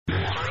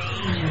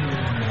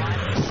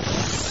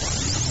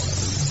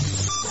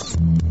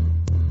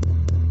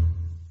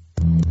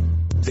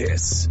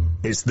This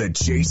is the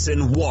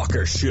Jason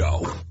Walker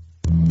Show.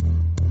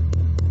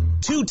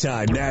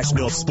 Two-time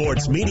National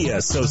Sports Media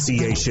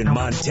Association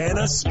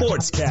Montana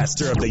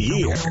Sportscaster of the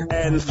Year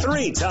and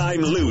three-time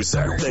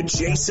loser, the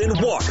Jason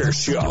Walker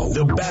Show.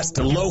 The best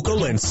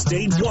local and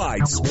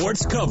statewide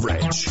sports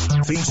coverage,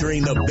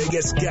 featuring the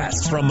biggest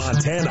guests from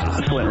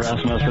Montana. Flint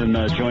Rasmussen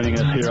joining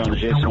us here on the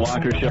Jason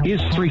Walker Show.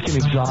 He's freaking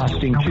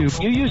exhausting, too.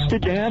 You used to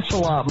dance a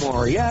lot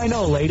more. Yeah, I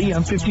know, lady.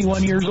 I'm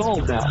 51 years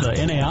old now.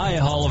 The NAI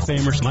Hall of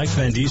Famer Mike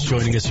Van Diest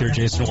joining us here,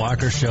 Jason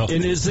Walker Show.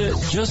 And is it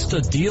just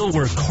a deal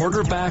where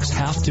quarterbacks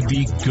have to be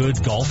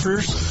good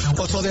golfers? Well,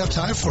 that's all they have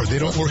time for. They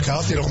don't work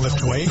out. They don't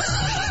lift weight.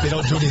 They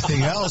don't do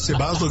anything else. They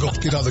might as well go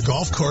get on the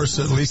golf course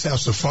and at least have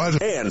some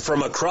fun. And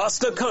from across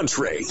the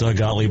country, Doug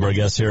Gottlieb, our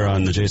guest here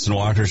on the Jason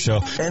Walker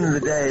Show. End of the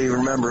day,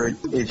 remember,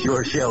 it's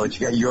your show. It's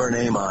got your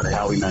name on it.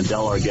 Howie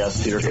Mandel, our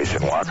guest here.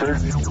 Jason Walker,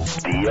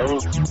 deal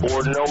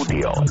or no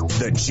deal?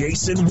 The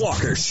Jason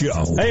Walker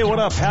Show. Hey, what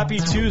up? Happy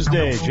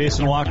Tuesday.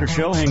 Jason Walker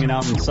Show, hanging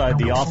out inside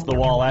the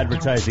off-the-wall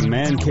advertising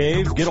man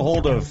cave. Get a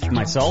hold of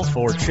myself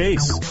or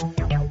Chase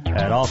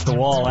at Off the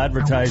Wall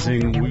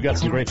Advertising. We've got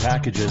some great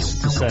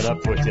packages to set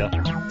up with you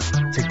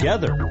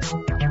together.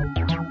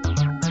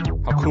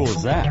 How cool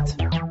is that?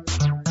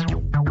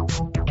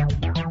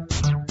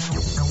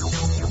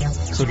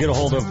 So get a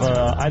hold of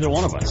either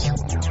one of us.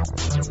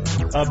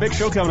 A big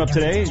show coming up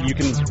today. You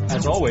can,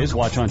 as always,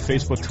 watch on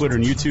Facebook, Twitter,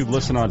 and YouTube.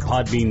 Listen on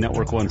Podbean,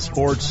 Network One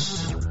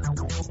Sports,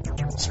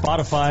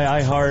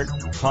 Spotify, iHeart,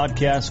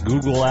 Podcast,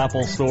 Google,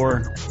 Apple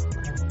Store.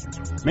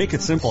 Make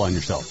it simple on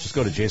yourself. Just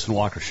go to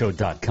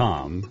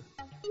jasonwalkershow.com.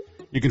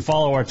 You can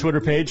follow our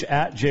Twitter page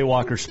at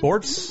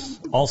JWalkerSports,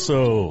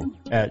 also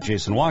at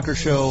Jason Walker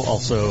Show,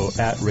 also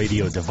at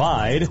Radio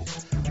Divide.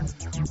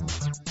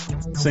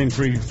 Same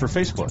for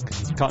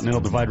Facebook,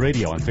 Continental Divide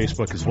Radio on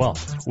Facebook as well.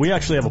 We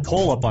actually have a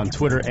poll up on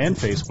Twitter and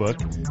Facebook.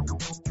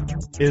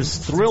 Is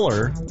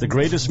Thriller the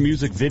greatest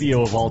music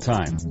video of all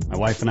time? My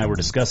wife and I were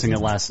discussing it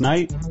last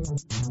night.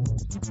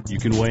 You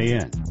can weigh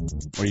in,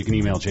 or you can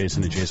email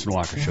Jason at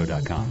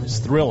jasonwalkershow.com. Is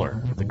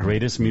Thriller the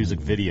greatest music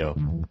video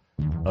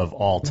of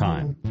all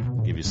time?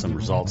 I'll give you some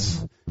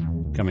results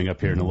coming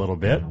up here in a little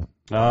bit.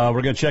 We're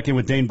going to check in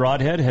with Dane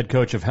Broadhead, head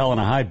coach of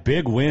Helena High.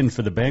 Big win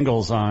for the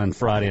Bengals on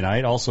Friday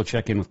night. Also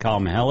check in with Kyle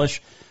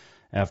Mihelish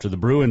after the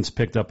Bruins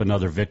picked up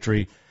another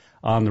victory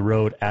on the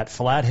road at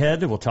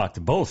Flathead. We'll talk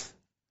to both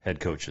head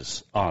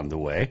coaches on the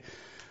way.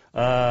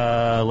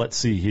 Let's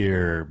see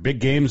here. Big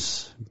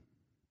games,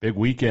 big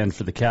weekend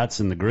for the Cats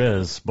and the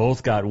Grizz.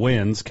 Both got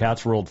wins.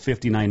 Cats rolled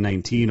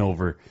 59-19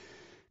 over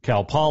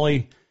Cal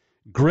Poly.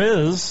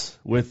 Grizz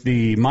with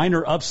the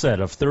minor upset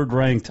of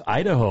third-ranked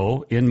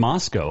Idaho in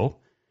Moscow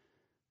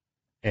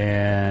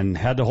and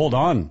had to hold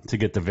on to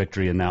get the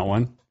victory in that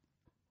one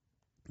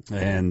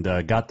and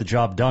got the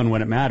job done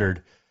when it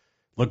mattered.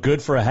 Looked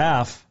good for a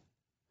half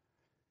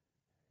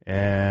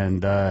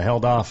and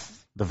held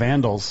off the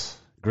Vandals.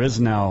 Grizz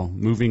now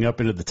moving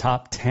up into the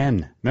top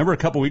 10. Remember a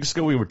couple weeks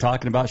ago we were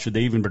talking about should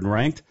they even been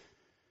ranked?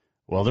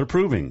 Well, they're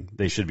proving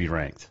they should be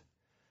ranked.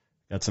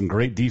 Got some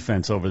great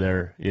defense over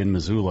there in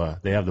Missoula.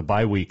 They have the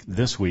bye week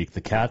this week.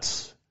 The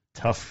Cats,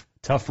 tough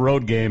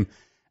road game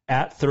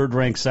at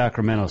third-ranked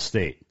Sacramento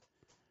State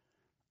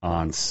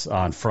on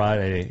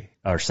Friday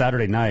or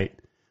Saturday night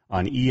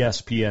on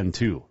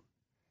ESPN2.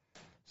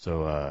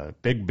 So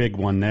big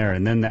one there.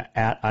 And then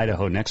at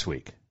Idaho next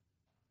week.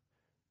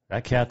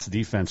 That Cats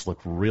defense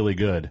looked really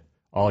good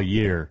all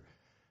year.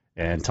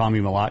 And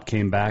Tommy Mellott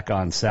came back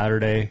on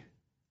Saturday,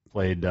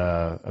 played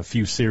a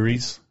few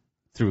series,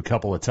 threw a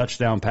couple of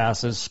touchdown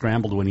passes,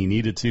 scrambled when he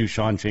needed to.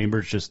 Sean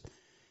Chambers just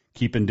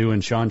keeping doing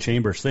Sean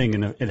Chambers' thing.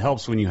 And it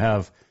helps when you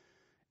have,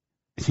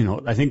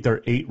 I think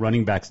they're 8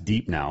 running backs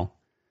deep now.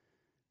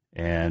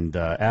 And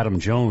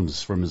Adam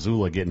Jones from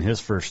Missoula getting his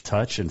first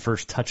touch and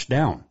first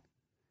touchdown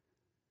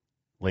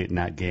late in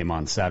that game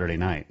on Saturday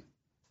night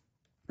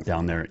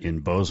down there in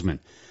Bozeman.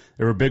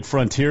 There were big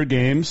Frontier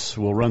games.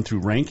 We'll run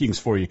through rankings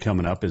for you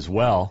coming up as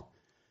well.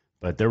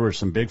 But there were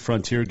some big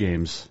Frontier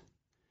games.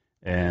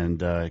 And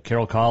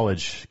Carroll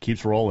College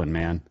keeps rolling,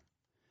 man.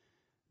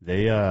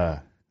 They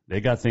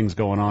got things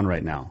going on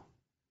right now.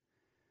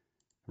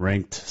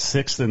 Ranked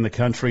 6th in the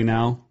country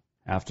now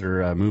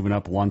after moving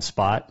up one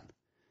spot.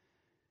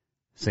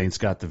 Saints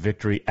got the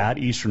victory at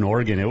Eastern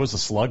Oregon. It was a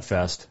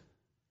slugfest.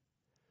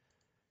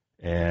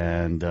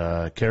 And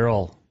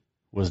Carroll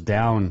was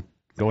down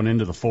going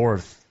into the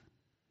fourth.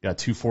 Got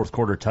 2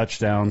 fourth-quarter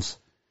touchdowns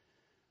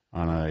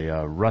on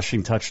a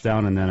rushing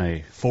touchdown and then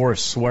a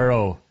Forrest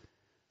Suero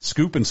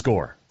scoop and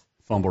score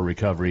fumble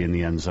recovery in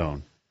the end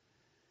zone.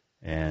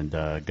 And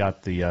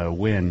got the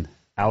win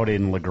out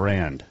in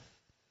LeGrand.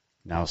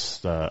 Now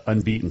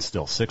unbeaten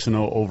still, 6-0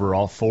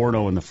 overall,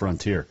 4-0 in the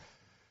Frontier.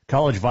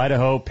 College of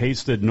Idaho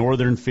pasted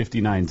Northern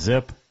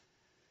 59-zip.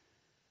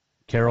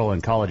 Carroll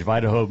and College of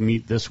Idaho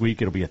meet this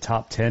week. It'll be a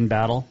top 10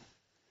 battle.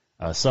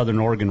 Southern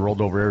Oregon rolled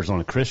over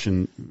Arizona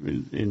Christian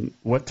in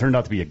what turned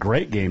out to be a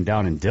great game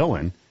down in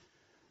Dillon.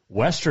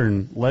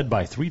 Western led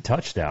by 3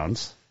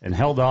 touchdowns and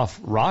held off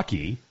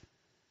Rocky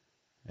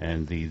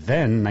And the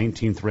then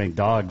 19th ranked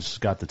Dogs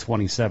got the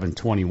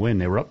 27-20 win.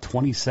 They were up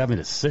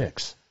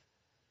 27-6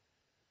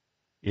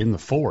 in the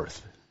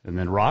fourth. And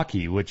then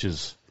Rocky, which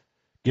has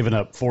given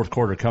up fourth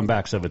quarter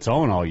comebacks of its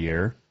own all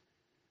year,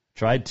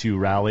 tried to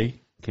rally,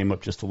 came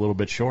up just a little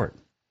bit short.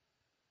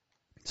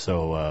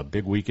 So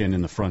big weekend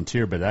in the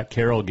Frontier. But that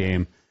Carroll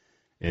game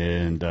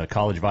in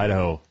College of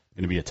Idaho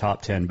going to be a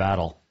top 10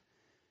 battle.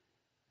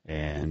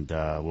 And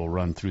we'll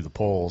run through the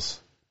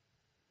polls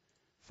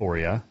for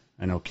you.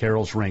 I know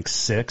Carroll's ranked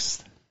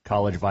 6th.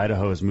 College of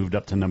Idaho has moved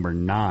up to number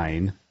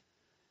 9.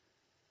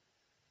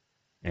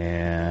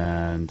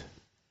 And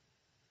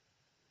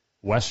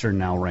Western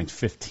now ranked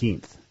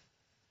 15th.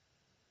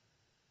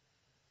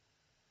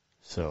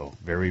 So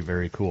very,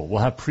 very cool.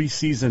 We'll have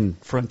preseason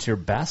Frontier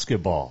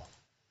basketball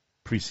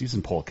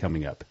preseason poll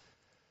coming up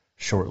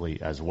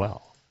shortly as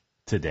well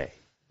today.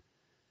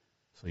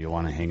 So you'll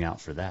want to hang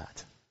out for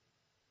that.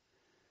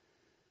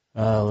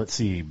 Let's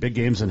see. Big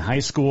games in high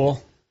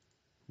school.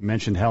 We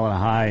mentioned Helena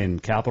High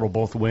and Capital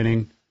both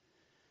winning.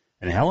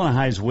 And Helena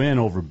High's win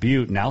over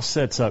Butte now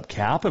sets up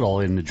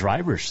Capital in the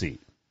driver's seat.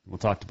 We'll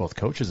talk to both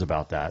coaches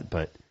about that.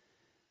 But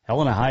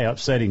Helena High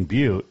upsetting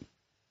Butte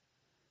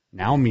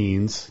now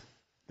means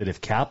that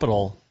if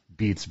Capital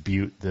beats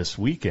Butte this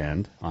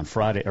weekend on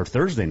Friday or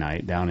Thursday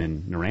night down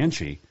in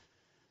Naranchi,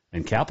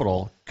 then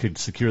Capital could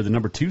secure the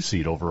number 2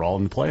 seed overall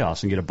in the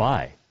playoffs and get a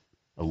bye.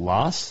 A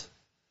loss,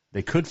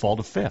 they could fall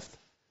to 5th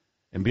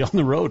and be on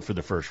the road for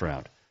the first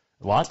round.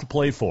 A lot to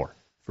play for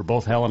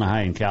both Helena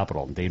High and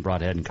Capital. Dane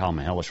Broadhead and Kyle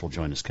Mahelish will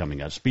join us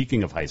coming up.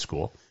 Speaking of high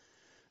school,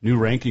 new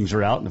rankings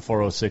are out in the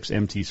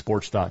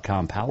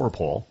 406mtsports.com power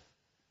poll,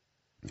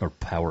 or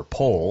power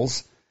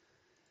polls.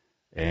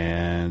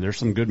 And there's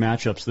some good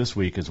matchups this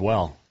week as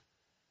well.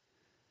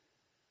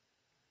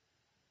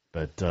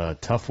 But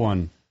tough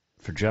one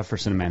for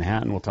Jefferson and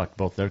Manhattan. We'll talk to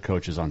both their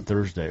coaches on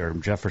Thursday, or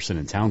Jefferson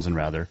and Townsend,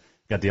 rather.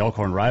 Got the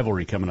Elkhorn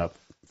rivalry coming up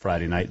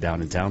Friday night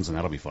down in Townsend.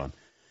 That'll be fun.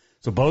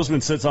 So Bozeman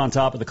sits on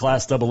top of the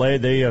Class AA.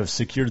 They have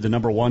secured the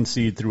number 1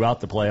 seed throughout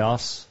the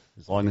playoffs,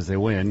 as long as they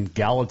win.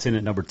 Gallatin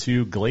at number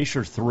 2,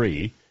 Glacier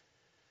 3.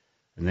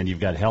 And then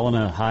you've got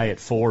Helena High at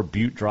 4.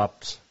 Butte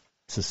drops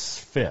to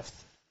 5th.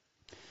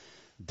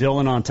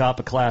 Dillon on top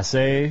of Class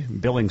A,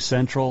 Billings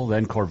Central,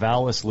 then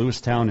Corvallis,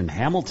 Lewistown, and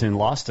Hamilton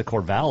lost to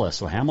Corvallis,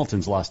 so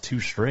Hamilton's lost 2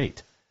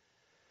 straight.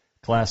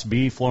 Class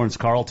B, Florence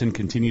Carlton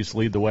continues to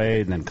lead the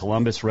way, and then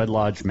Columbus, Red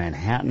Lodge,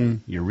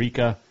 Manhattan,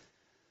 Eureka,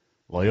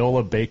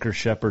 Loyola, Baker,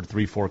 Shepherd,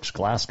 Three Forks,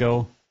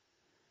 Glasgow.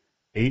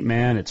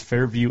 8-man, it's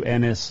Fairview,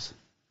 Ennis,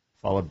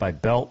 followed by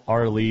Belt,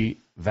 Arlee,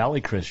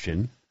 Valley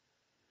Christian.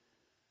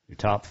 Your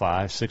top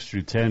 5, 6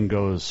 through 10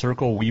 goes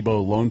Circle,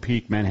 Webo, Lone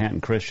Peak,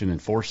 Manhattan Christian,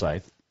 and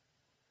Forsyth.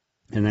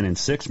 And then in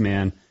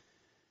 6-man,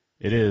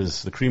 it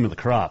is the cream of the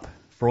crop.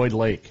 Freud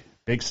Lake,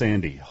 Big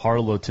Sandy,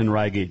 Harlow,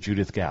 Tinrygate,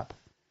 Judith Gap.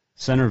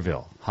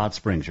 Centerville, Hot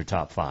Springs, your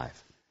top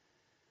 5.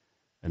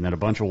 And then a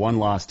bunch of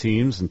 1-loss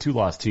teams and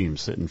 2-loss teams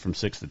sitting from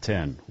 6 to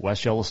 10.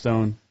 West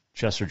Yellowstone,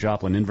 Chester,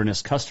 Joplin,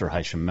 Inverness, Custer,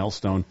 Hysham,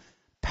 Melstone,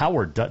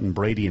 Power, Dutton,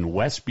 Brady, and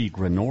Westby,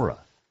 Grenora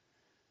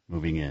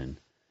moving in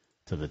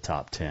to the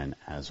top 10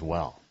 as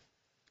well.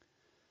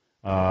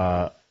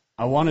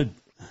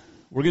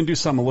 We're going to do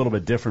something a little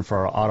bit different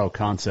for our Auto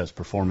Concepts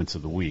Performance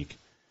of the Week,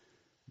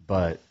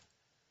 but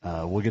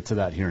we'll get to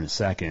that here in a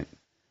second.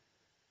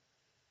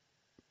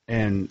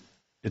 And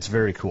it's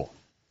very cool.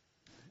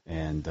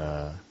 And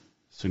as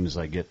soon as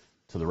I get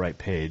to the right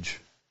page,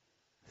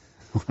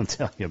 I'll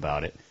tell you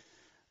about it.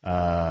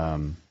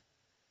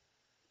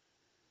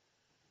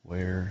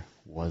 Where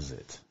was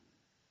it?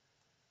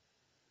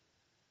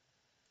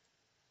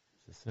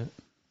 Is this it?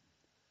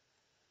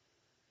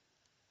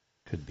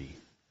 Could be.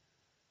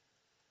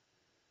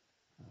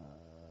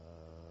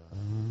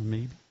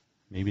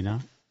 Maybe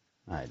not.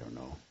 I don't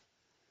know.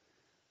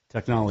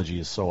 Technology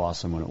is so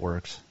awesome when it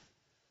works.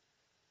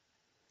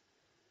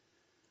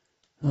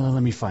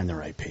 Let me find the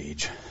right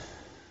page.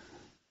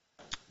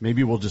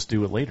 Maybe we'll just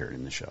do it later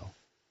in the show.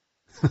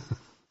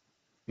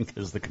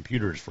 Because the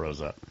computers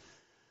froze up.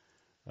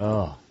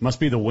 Oh, must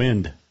be the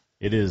wind.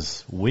 It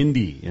is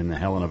windy in the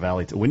Helena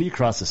Valley. Windy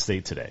across the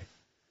state today.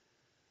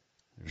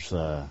 There's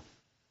a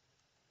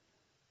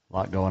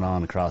lot going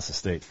on across the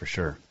state for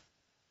sure.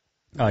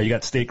 You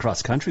got state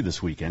cross country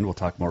this weekend. We'll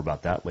talk more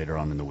about that later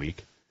on in the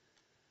week.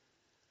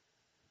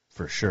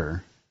 For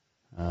sure.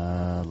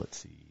 Let's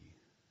see.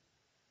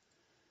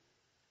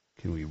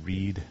 Can we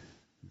read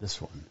this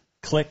one?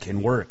 Click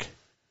and work.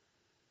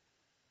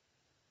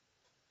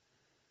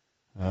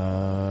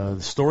 The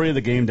story of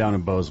the game down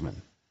in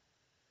Bozeman.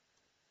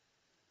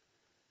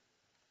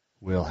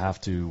 We'll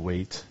have to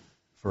wait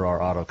for our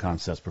Auto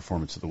Concepts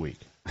Performance of the Week.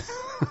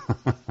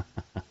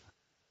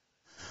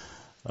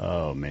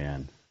 Oh,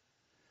 man.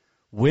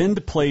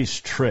 Wind plays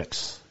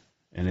tricks,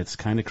 and it's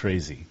kind of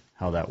crazy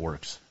how that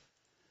works.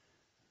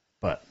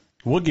 But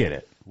we'll get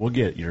it. We'll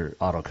get your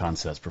Auto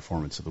Concepts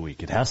Performance of the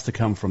Week. It has to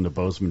come from the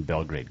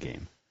Bozeman-Belgrade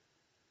game.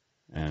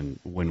 And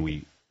when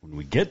we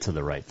get to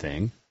the right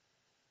thing,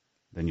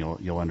 then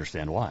you'll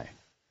understand why.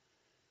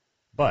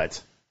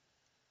 But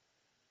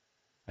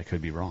I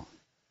could be wrong.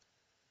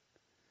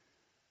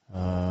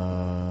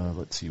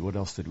 Let's see. What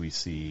else did we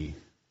see?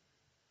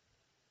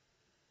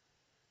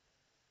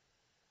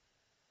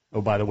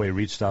 Oh, by the way,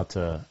 reached out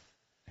to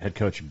head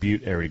coach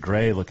Butte, Ari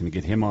Gray, looking to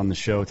get him on the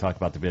show, talk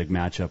about the big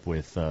matchup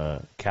with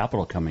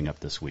Capital coming up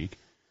this week.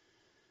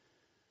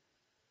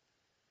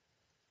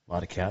 A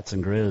lot of cats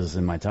and grizz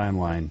in my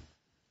timeline.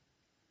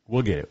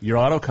 We'll get it. Your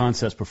Auto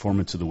Concepts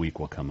Performance of the Week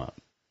will come up.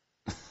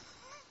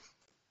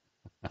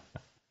 How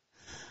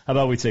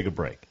about we take a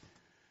break?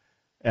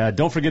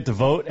 Don't forget to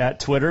vote at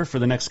Twitter for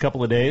the next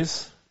couple of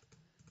days,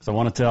 because I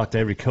want to talk to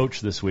every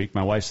coach this week.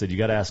 My wife said you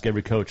got to ask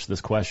every coach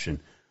this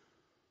question.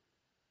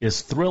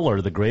 Is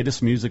Thriller the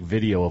greatest music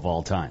video of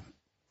all time?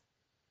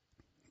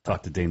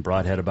 Talk to Dane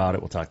Broadhead about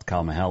it. We'll talk to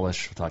Kyle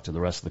Mihelish. We'll talk to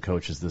the rest of the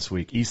coaches this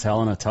week. East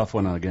Helena, tough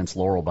one against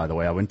Laurel, by the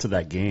way. I went to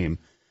that game,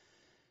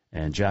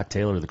 and Jack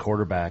Taylor, the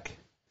quarterback,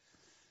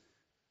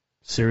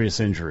 serious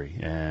injury,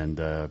 and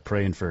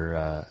praying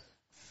for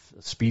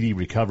speedy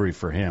recovery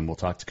for him. We'll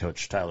talk to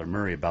Coach Tyler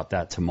Murray about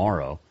that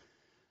tomorrow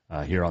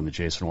here on the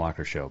Jason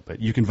Walker Show. But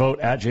you can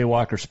vote at Jay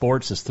Walker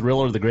Sports. Is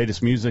Thriller the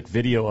greatest music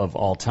video of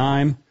all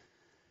time?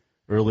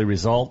 Early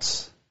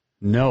results,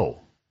 no.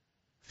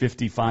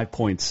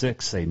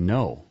 55.6 say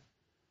no.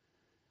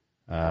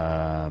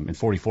 And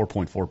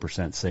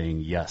 44.4% saying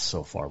yes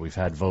so far. We've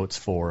had votes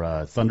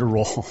for Thunder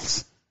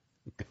Rolls,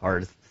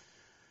 Garth,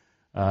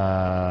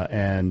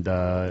 and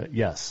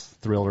yes,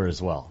 Thriller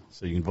as well.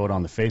 So you can vote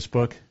on the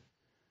Facebook,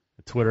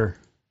 the Twitter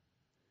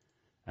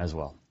as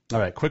well. All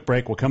right, quick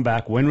break. We'll come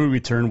back. When we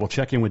return, we'll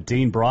check in with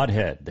Dane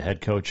Broadhead, the head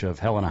coach of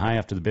Helena High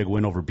after the big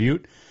win over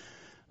Butte.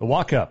 The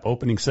walk-up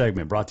opening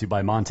segment brought to you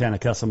by Montana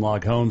Custom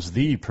Log Homes,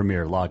 the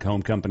premier log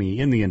home company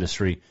in the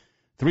industry.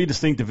 3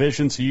 distinct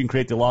divisions so you can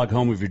create the log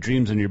home of your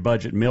dreams and your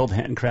budget. Milled,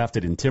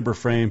 handcrafted, and timber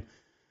frame.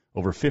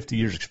 Over 50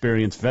 years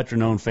experience,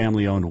 veteran-owned,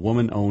 family-owned,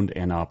 woman-owned,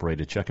 and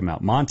operated. Check them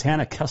out.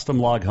 Montana Custom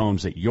Log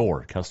Homes at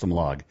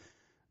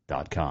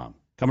yourcustomlog.com.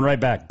 Coming right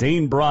back,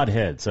 Dane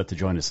Broadhead set to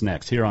join us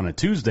next here on a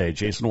Tuesday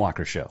Jason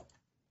Walker Show.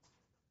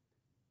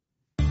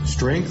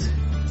 Strength,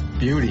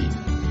 beauty,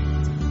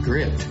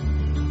 grit,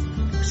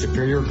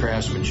 superior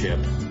craftsmanship.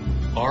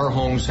 Our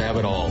homes have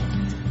it all.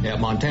 At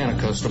Montana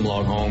Custom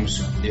Log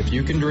Homes, if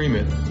you can dream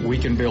it, we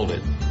can build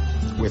it.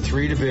 With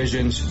 3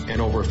 divisions and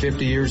over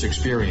 50 years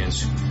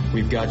experience,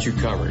 we've got you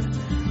covered.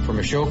 From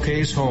a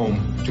showcase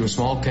home to a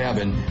small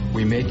cabin,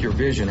 we make your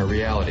vision a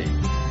reality.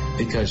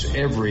 Because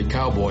every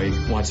cowboy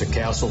wants a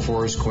castle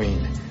for his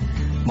queen.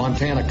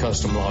 Montana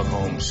Custom Log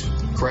Homes,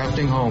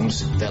 crafting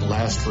homes that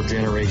last for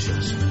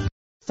generations.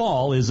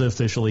 Fall is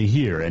officially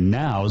here, and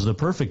now is the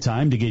perfect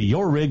time to get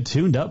your rig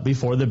tuned up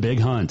before the big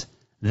hunt.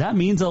 That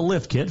means a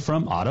lift kit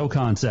from Auto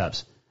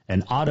Concepts.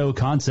 An Auto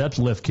Concepts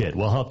lift kit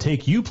will help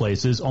take you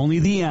places only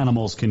the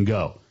animals can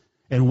go.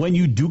 And when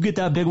you do get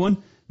that big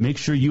one, make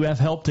sure you have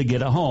help to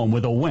get it home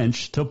with a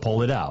winch to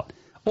pull it out.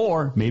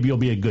 Or maybe you'll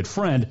be a good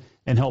friend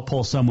and help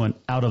pull someone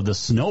out of the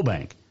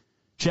snowbank.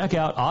 Check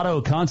out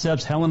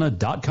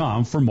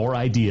AutoConceptsHelena.com for more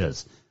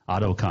ideas.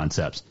 Auto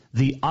Concepts,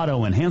 the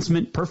auto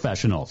enhancement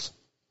professionals.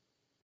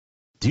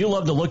 Do you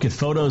love to look at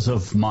photos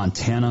of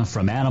Montana,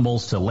 from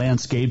animals to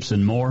landscapes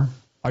and more?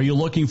 Are you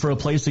looking for a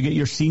place to get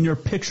your senior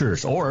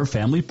pictures or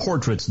family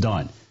portraits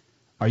done?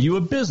 Are you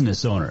a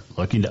business owner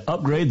looking to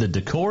upgrade the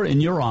decor in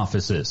your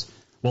offices?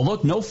 Well,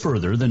 look no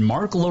further than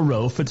Mark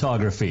LaRoe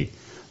Photography.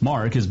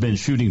 Mark has been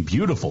shooting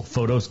beautiful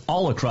photos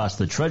all across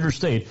the Treasure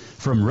State,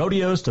 from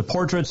rodeos to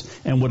portraits,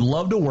 and would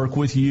love to work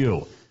with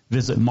you.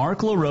 Visit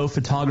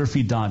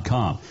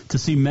marklaroephotography.com to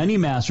see many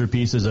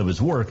masterpieces of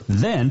his work,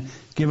 then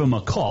give him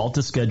a call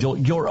to schedule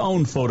your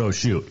own photo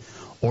shoot.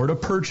 Or to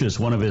purchase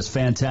one of his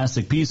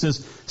fantastic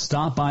pieces,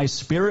 stop by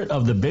Spirit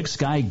of the Big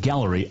Sky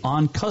Gallery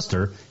on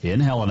Custer in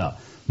Helena.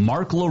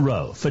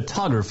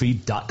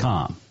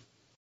 marklaroephotography.com.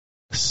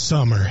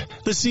 Summer,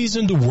 the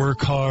season to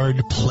work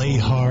hard, play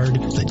hard.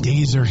 The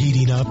days are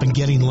heating up and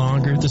getting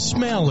longer. The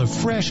smell of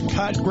fresh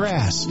cut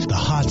grass, the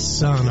hot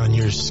sun on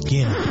your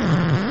skin.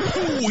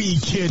 We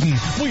kidding.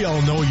 We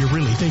all know you're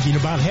really thinking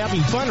about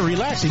having fun and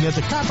relaxing at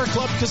the Copper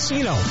Club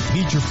Casino.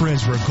 Meet your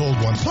friends for a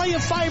cold one. Play a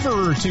 $5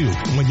 or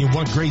 $2. And when you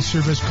want great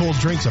service, cold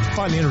drinks, and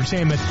fun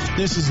entertainment,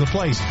 this is the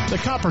place. The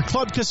Copper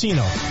Club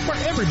Casino,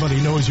 where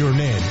everybody knows your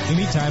name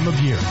any time of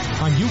year.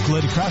 On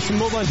Euclid, across from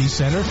Molendi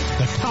Center,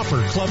 the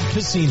Copper Club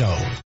Casino.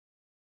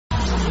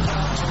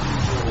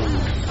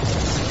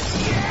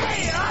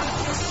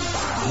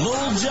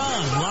 Lil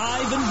Jon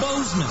live in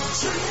Bozeman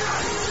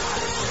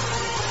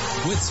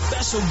with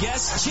special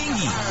guest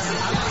Chingy.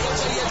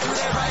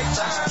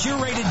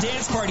 Curated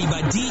dance party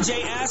by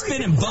DJ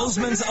Aspen and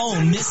Bozeman's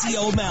own Missy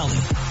O'Malley.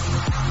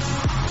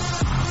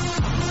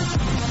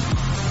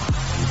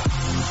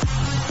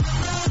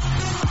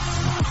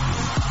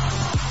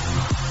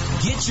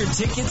 Get your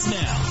tickets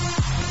now.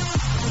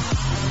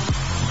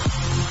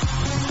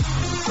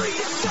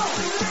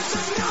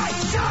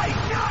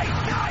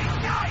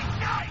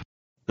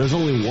 There's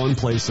only one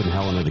place in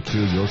Helena to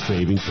cure your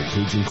craving for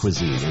Cajun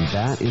cuisine, and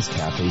that is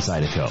Cafe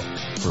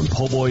Zydeco. From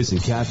po' boys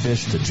and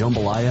catfish to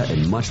jambalaya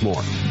and much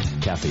more,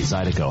 Cafe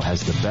Zydeco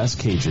has the best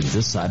Cajun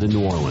this side of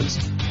New Orleans.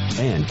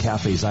 And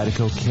Cafe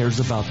Zydeco cares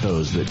about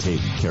those that take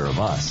care of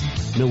us.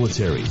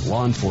 Military,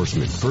 law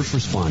enforcement, first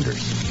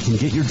responders can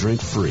get your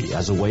drink free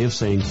as a way of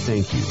saying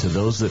thank you to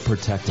those that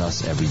protect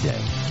us every day.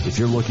 If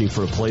you're looking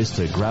for a place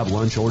to grab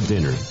lunch or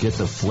dinner, get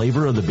the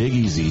flavor of the Big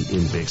Easy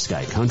in Big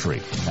Sky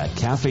Country at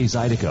Cafe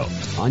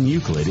Zydeco on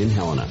Euclid in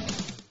Helena.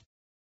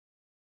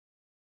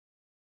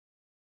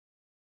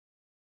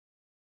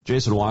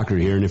 Jason Walker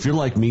here, and if you're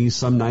like me,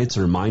 some nights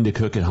are mine to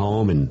cook at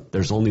home, and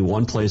there's only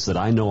one place that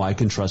I know I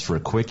can trust for a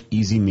quick,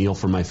 easy meal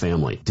for my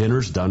family.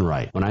 Dinner's Done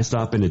Right. When I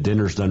stop into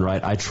Dinner's Done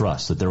Right, I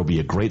trust that there will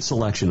be a great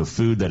selection of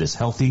food that is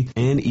healthy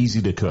and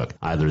easy to cook,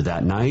 either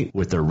that night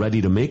with their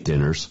ready-to-make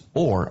dinners,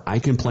 or I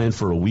can plan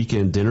for a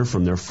weekend dinner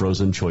from their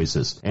frozen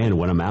choices. And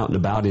when I'm out and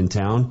about in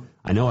town,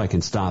 I know I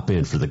can stop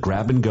in for the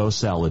grab-and-go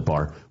salad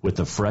bar with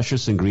the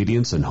freshest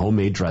ingredients and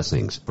homemade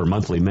dressings. For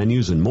monthly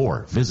menus and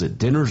more, visit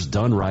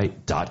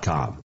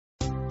dinnersdoneright.com.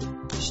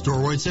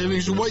 Store-wide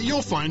savings are what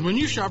you'll find when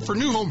you shop for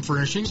new home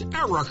furnishings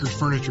at Rucker's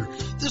Furniture.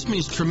 This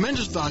means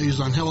tremendous values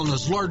on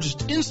Helena's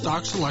largest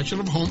in-stock selection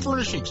of home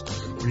furnishings.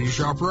 When you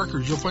shop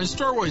Rucker's, you'll find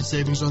store-wide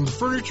savings on the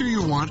furniture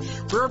you want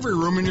for every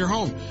room in your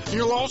home. And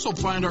you'll also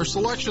find our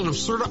selection of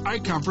Serta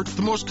iComfort,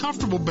 the most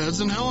comfortable beds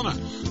in Helena.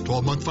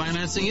 12-month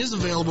financing is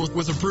available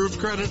with approved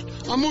credit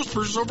on most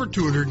purchases over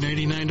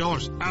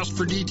 $289. Ask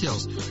for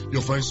details.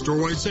 You'll find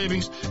store-wide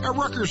savings at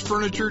Rucker's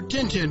Furniture,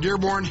 1010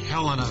 Dearborn,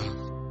 Helena.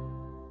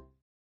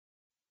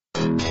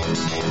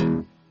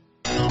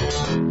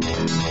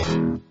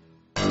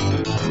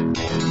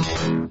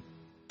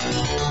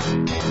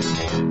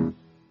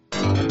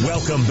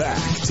 Welcome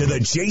back to the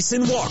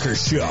Jason Walker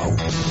Show.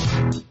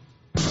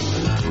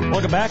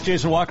 Welcome back,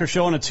 Jason Walker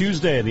Show on a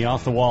Tuesday, the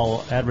Off the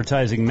Wall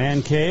Advertising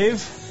Man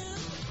Cave.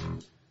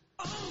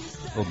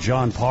 Little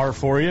John Parr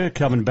for you,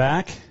 coming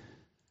back.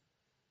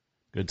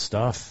 Good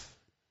stuff.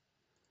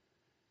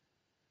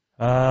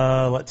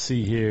 Let's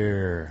see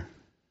here.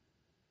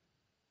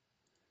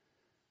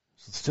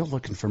 Still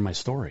looking for my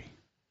story.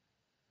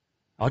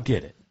 I'll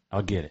get it.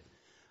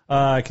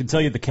 I can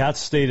tell you the Cats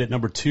stayed at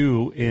number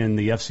 2 in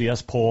the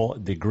FCS poll.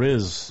 The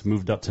Grizz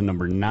moved up to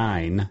number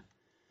 9.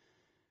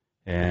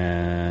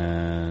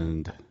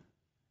 And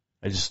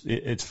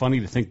it's funny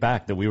to think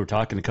back that we were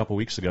talking a couple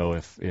weeks ago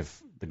if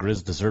the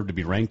Grizz deserved to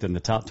be ranked in the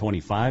top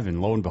 25,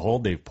 and lo and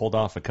behold, they've pulled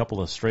off a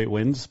couple of straight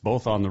wins,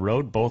 both on the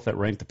road, both at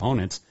ranked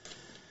opponents.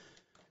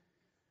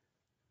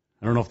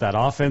 I don't know if that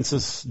offense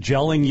is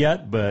gelling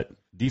yet, but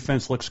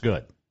defense looks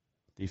good.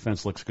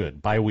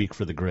 Bye week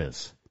for the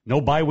Grizz. No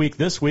bye week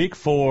this week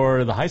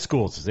for the high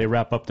schools as they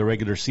wrap up the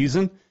regular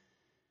season.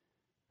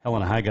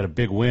 Helena High got a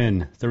big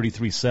win,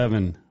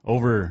 33-7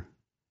 over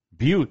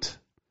Butte,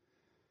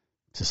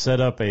 to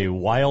set up a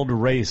wild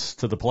race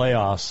to the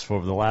playoffs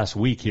for the last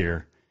week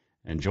here.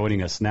 And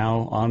joining us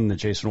now on the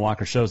Jason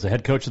Walker Show is the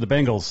head coach of the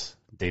Bengals,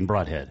 Dane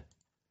Broadhead.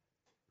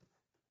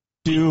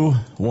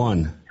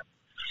 2-1.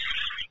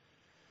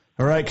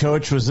 All right,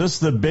 Coach, was this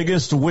the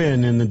biggest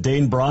win in the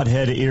Dane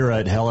Broadhead era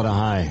at Helena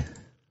High?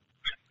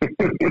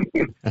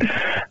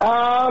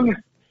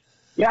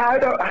 Yeah,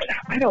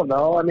 I don't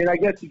know. I mean, I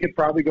guess you could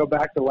probably go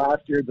back to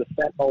last year, the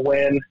Sentinel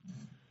win,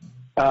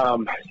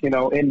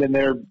 ending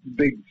their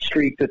big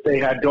streak that they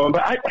had going.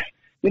 But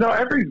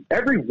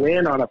every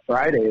win on a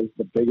Friday is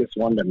the biggest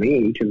one to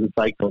me, because it's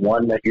like the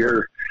one that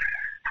you're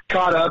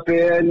caught up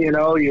in. You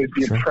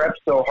prep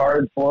so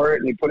hard for it,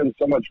 and you put in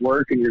so much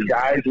work, and your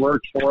guys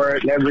work for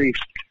it. And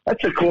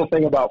that's the cool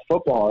thing about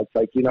football. It's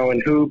like,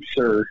 in hoops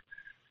or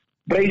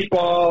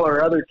baseball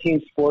or other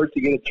team sports,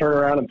 you get to turn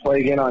around and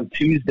play again on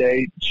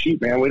Tuesday. Shoot,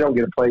 man, we don't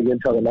get to play again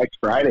until the next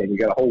Friday, and you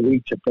got a whole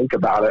week to think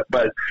about it.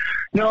 But,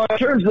 in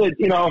terms of,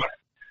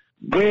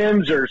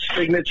 wins or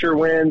signature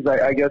wins,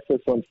 I guess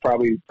this one's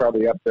probably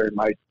up there in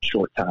my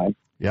short time.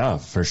 Yeah,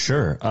 for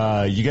sure.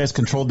 You guys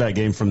controlled that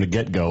game from the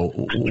get-go.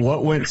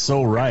 What went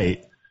so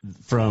right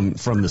from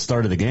the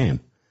start of the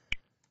game?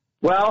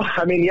 Well,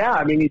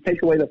 you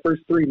take away the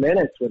first 3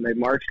 minutes when they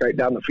marched right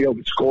down the field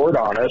and scored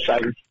on us. I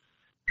was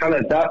kind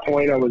of at that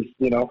point,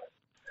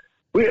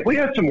 we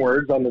had some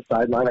words on the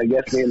sideline, I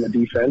guess, me and the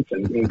defense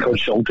and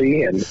Coach Schulte,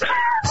 and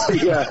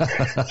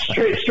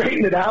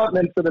straightened it out. And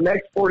then for the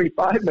next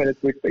 45 minutes,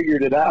 we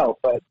figured it out.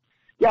 But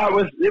yeah,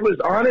 it was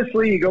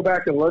honestly, you go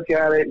back and look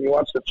at it and you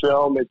watch the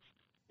film,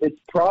 it's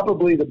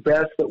probably the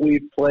best that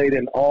we've played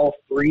in all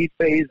 3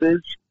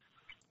 phases.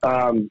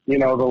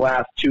 The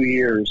last 2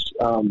 years,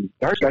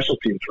 our special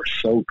teams were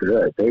so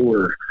good. They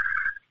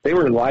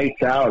were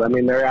lights out. I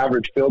mean, their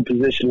average field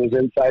position was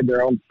inside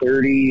their own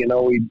 30.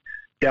 We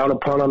down a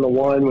punt on the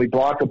 1, we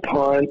block a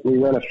punt, we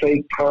run a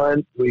fake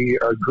punt, we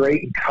are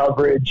great in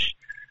coverage.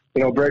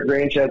 Brett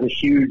Grange has a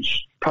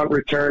huge punt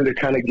return to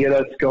kind of get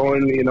us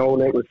going,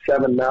 when it was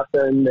 7-0.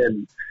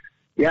 And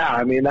yeah,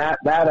 I mean, that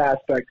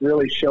aspect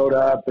really showed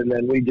up, and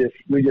then we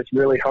just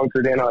really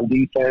hunkered in on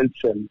defense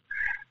and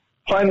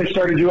finally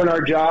started doing our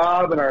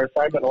job, and our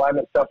assignment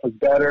alignment stuff was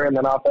better. And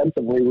then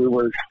offensively, we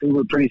were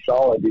pretty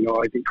solid.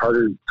 I think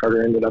Carter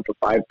ended up with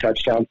 5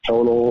 touchdowns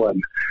total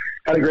and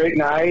had a great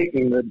night.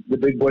 And the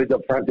big boys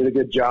up front did a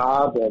good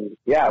job. And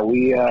yeah,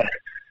 we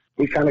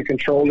kind of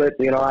controlled it,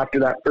 after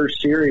that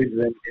first series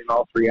in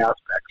all three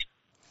aspects.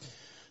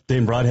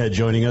 Dane Broadhead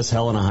joining us,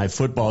 Helena High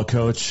football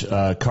coach.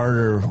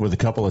 Carter with a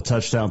couple of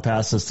touchdown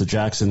passes to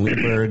Jackson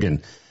Leeberg.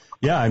 And,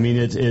 yeah, I mean,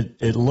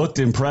 it looked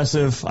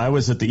impressive. I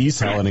was at the East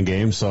Helena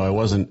game, so I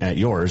wasn't at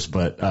yours.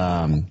 But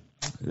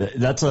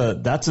that's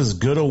as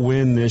good a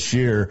win this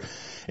year.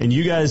 And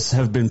you guys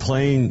have been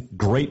playing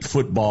great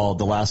football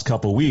the last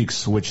couple of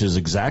weeks, which is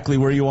exactly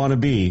where you want to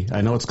be.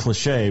 I know it's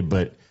cliche,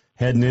 but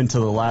heading into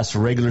the last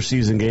regular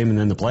season game and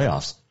then the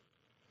playoffs.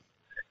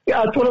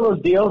 Yeah, it's one of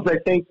those deals. I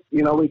think,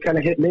 we kind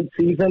of hit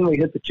mid-season. We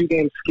hit the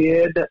 2-game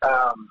skid.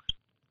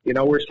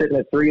 We're sitting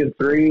at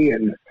 3-3,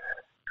 and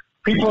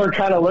people are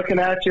kind of looking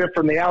at you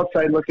from the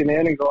outside looking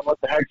in and going,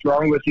 what the heck's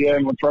wrong with you,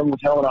 and what's wrong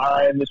with Helena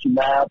High and this and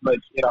that. But,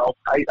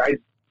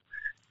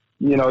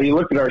 you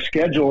look at our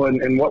schedule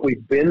and what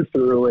we've been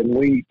through, and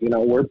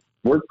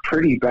we're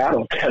pretty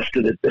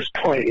battle-tested at this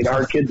point.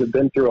 Our kids have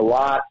been through a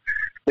lot.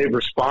 They've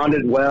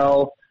responded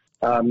well.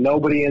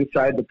 Nobody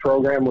inside the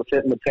program was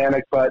hitting the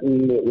panic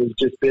button. It was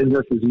just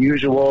business as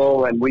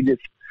usual, and we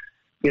just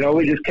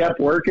kept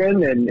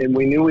working, and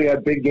we knew we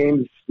had big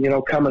games,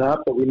 coming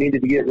up that we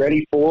needed to get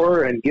ready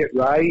for and get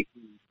right.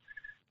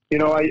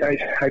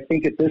 I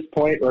think at this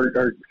point,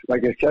 or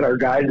like I said, our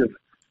guys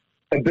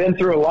have been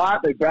through a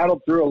lot. They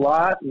battled through a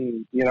lot,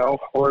 and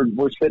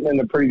we're sitting in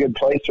a pretty good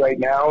place right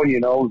now. We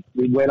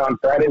win on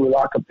Friday, we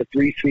lock up the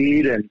 3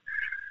 seed and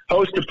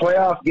host a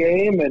playoff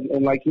game,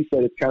 and like you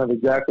said, it's kind of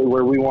exactly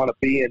where we want to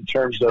be in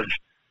terms of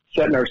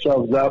setting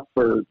ourselves up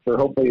for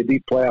hopefully a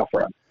deep playoff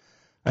run.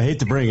 I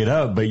hate to bring it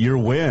up, but your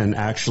win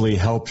actually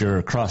helped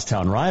your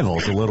crosstown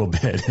rivals a little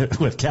bit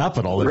with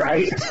Capital.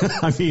 Right.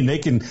 I mean, I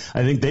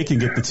think they can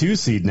get the 2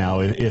 seed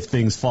now if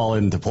things fall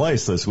into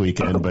place this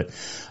weekend. But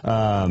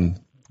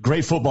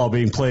great football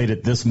being played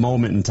at this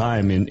moment in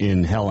time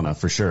in Helena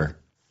for sure.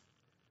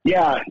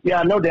 Yeah,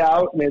 no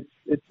doubt. And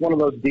it's one of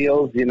those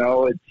deals,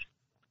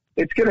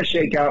 it's going to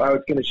shake out how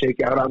it's going to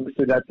shake out.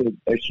 Obviously, that's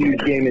a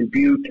huge game in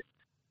Butte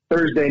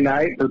Thursday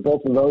night for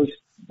both of those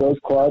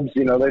clubs.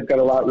 They've got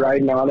a lot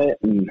riding on it,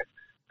 and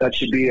that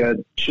should be a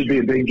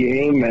big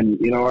game.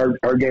 And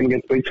our game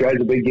against Big Sky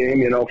is a big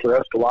game. For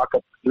us to lock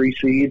up the 3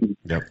 seed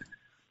and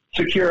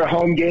secure a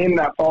home game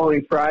that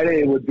following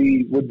Friday would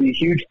be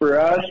huge for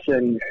us.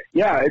 And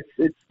yeah,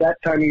 it's that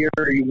time of year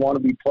you want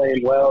to be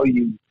playing well.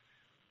 You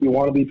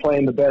want to be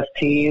playing the best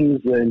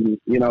teams, and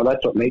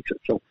that's what makes it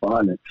so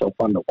fun. It's so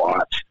fun to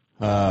watch.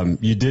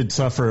 You did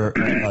suffer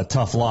a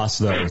tough loss,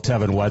 though.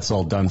 Tevin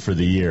Wetzel done for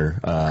the year.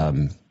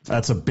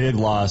 That's a big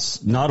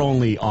loss, not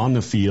only on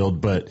the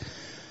field, but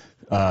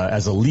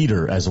as a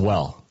leader as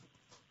well.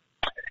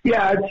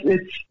 Yeah,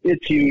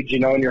 it's huge,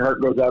 and your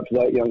heart goes out to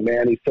that young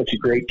man. He's such a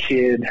great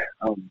kid.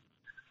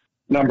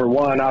 Number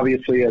one,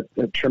 obviously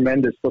a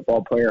tremendous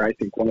football player. I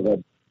think one of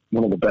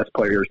the best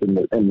players in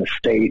the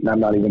state, and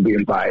I'm not even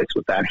being biased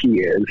with that.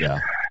 He is. Yeah.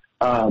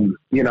 And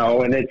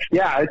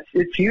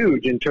it's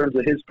huge in terms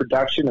of his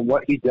production and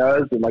what he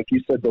does. And like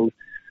you said, the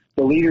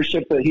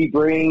leadership that he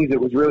brings,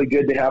 it was really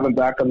good to have him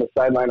back on the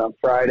sideline on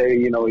Friday.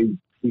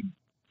 He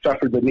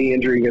suffered the knee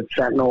injury against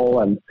Sentinel,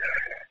 and,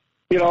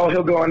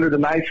 he'll go under the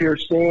knife here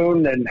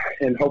soon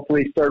and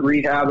hopefully start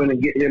rehabbing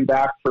and get him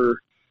back for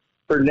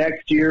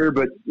next year.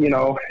 But,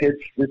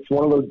 it's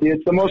one of those,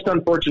 it's the most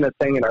unfortunate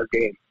thing in our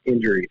game,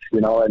 injuries,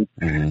 and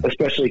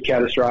especially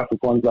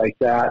catastrophic ones like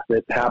that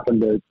happen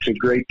to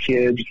great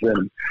kids.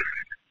 And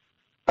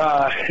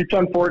it's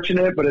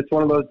unfortunate, but it's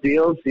one of those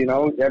deals,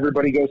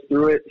 everybody goes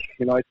through it.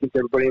 I think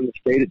everybody in the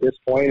state at this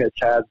point has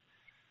had,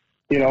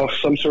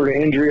 some sort of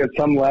injury at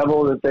some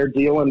level that they're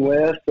dealing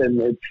with,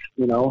 and it's,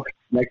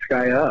 next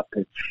guy up.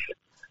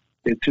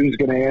 It's who's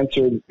going to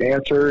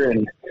answer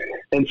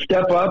and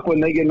step up when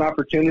they get an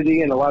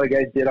opportunity. And a lot of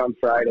guys did on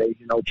Friday,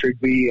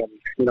 Trigby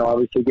and,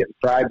 obviously getting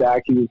Fry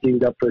back. He was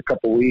teamed up for a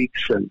couple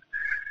weeks, and,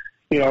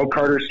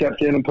 Carter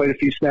stepped in and played a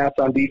few snaps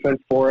on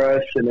defense for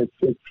us. And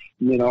it's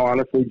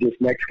honestly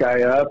just next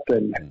guy up.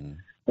 And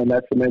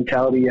that's the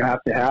mentality you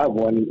have to have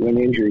when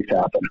injuries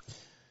happen.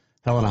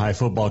 Helena High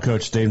football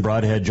coach Dane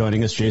Broadhead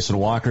joining us, Jason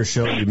Walker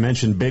Show. You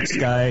mentioned Big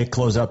Sky,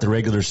 close out the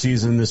regular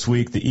season this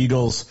week. The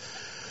Eagles,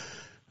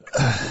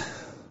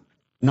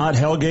 not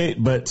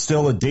Hellgate, but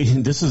still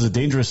this is a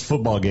dangerous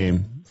football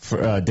game for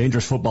a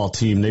dangerous football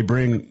team. They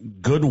bring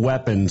good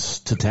weapons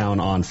to town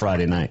on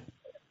Friday night.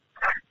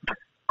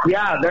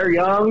 Yeah, they're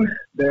young.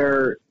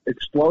 They're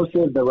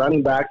explosive. The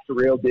running back's the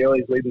real deal.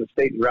 He's leading the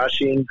state in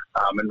rushing,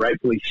 and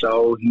rightfully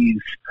so.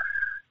 He's,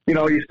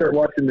 you start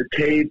watching the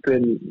tape,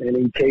 and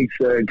he takes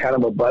a kind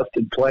of a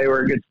busted play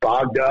where it gets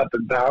bogged up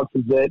and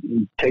bounces it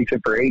and takes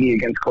it for 80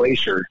 against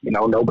Glacier.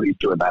 Nobody's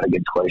doing that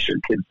against Glacier.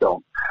 Kids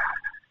don't.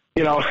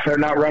 They're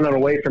not running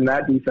away from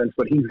that defense,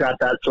 but he's got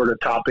that sort of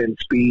top-end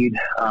speed,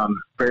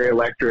 very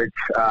electric.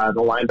 The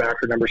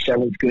linebacker, number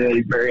 7, is good.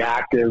 He's very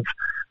active.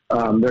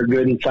 They're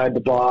good inside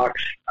the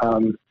box.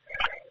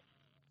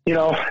 you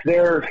know,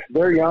 they're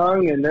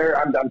young, and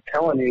I'm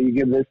telling you, you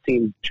give this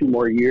team 2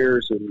 more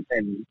years,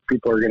 and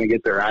people are going to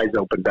get their eyes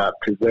opened up,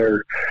 because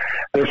their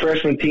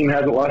freshman team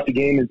hasn't lost a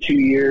game in 2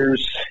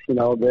 years. You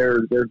know,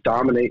 they're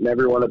dominating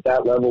everyone at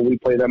that level. We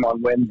play them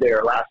on Wednesday,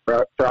 our last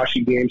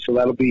Froshie game, so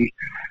that'll be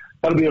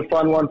a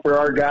fun one for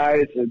our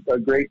guys, a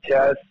great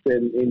test.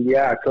 And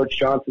yeah, Coach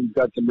Johnson's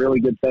got some really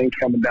good things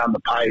coming down the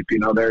pipe. You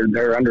know, they're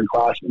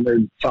underclassmen, they're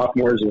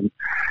sophomores, and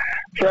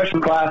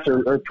freshman class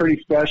are pretty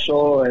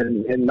special.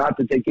 And not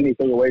to take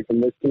anything away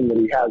from this team that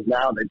he has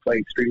now, they play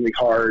extremely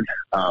hard.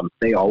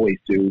 They always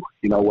do,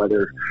 you know,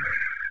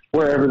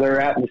 wherever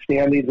they're at in the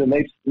standings, and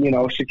they've, you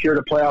know, secured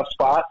a playoff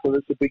spot. So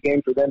this is a big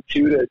game for them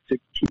too, to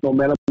keep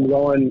momentum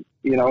going,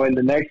 you know,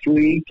 into next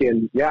week.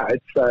 And yeah,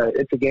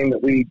 it's a game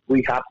that we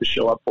have to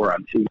show up for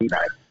on Tuesday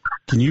night.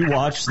 Can you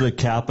watch the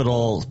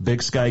Capital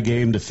Big Sky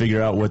game to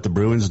figure out what the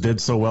Bruins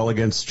did so well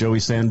against Joey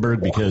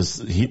Sandberg? Because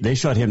they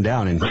shut him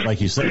down, and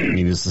like you said, I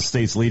mean, it's the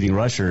state's leading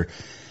rusher.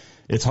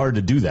 It's hard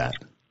to do that.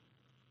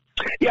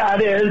 Yeah,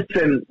 it is,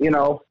 and you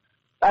know,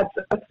 that's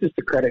just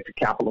a credit to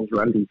Capital's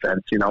run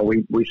defense. You know,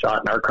 we saw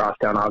it in our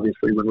crosstown,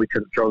 obviously, when we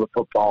couldn't throw the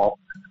football.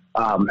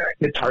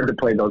 It's hard to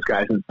play those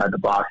guys inside the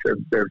box.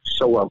 They're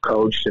so well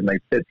coached, and they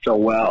fit so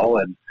well,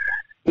 and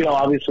you know,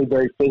 obviously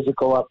very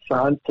physical up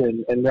front,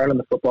 and running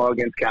the football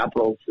against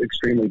Capital is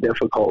extremely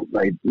difficult.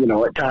 Like, you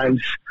know, at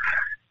times,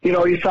 you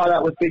know, you saw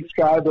that with Big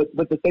Sky,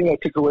 but the thing I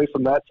took away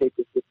from that tape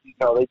is that, you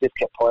know, they just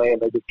kept playing,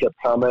 they just kept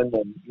coming,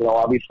 and you know,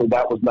 obviously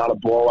that was not a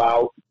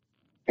blowout.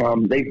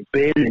 They've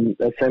been in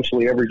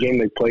essentially every game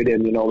they played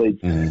in. You know,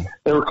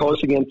 they were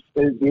close against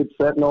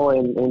Sentinel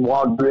and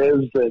Wog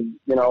Grizz, and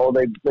you know,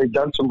 they've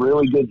done some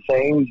really good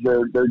things.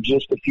 They're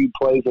just a few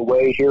plays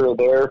away here or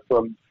there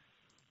from,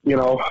 you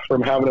know,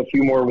 from having a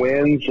few more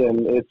wins,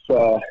 and it's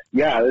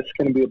it's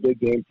going to be a big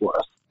game for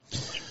us.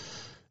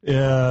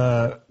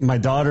 My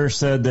daughter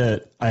said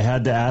that I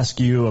had to ask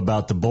you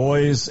about the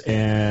boys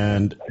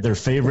and their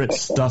favorite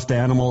stuffed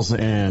animals,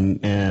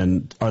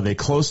 and are they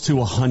close to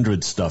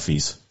 100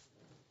 stuffies?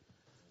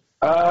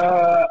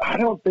 I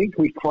don't think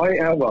we quite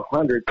have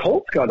 100.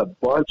 Colt's got a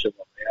bunch of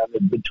them,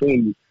 man.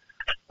 Between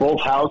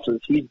both houses,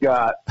 he's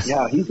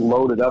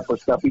loaded up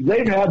with stuff.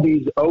 They've had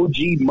these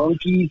OG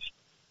monkeys,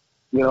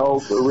 you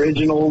know,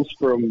 originals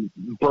from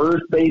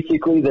birth,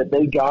 basically, that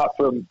they got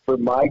from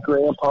my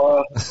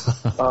grandpa.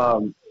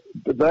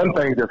 But them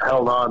things have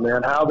held on,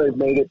 man. How they've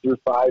made it through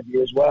 5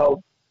 years.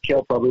 Well,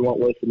 Kel probably won't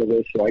listen to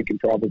this, so I can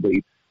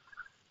probably,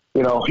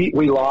 you know,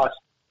 we lost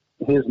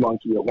his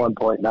monkey at one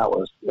point, and that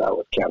was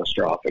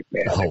catastrophic,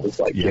 man. It was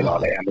like, get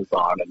on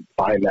Amazon and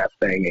find that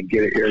thing and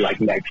get it here like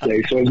next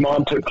day. So his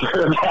mom took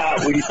care of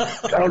that. We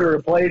found a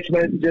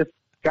replacement and just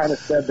kind of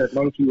said that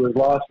monkey was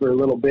lost for a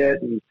little bit,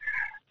 and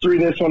threw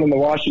this one in the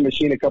washing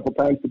machine a couple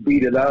times to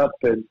beat it up,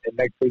 and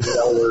next thing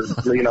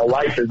you know,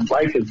 life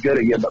is good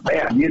again. But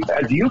man,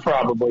 as you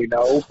probably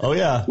know,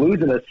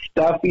 losing a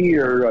stuffy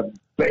or a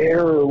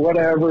bear or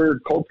whatever,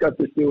 Colt's got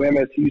this new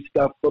MSU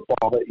stuffed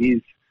football that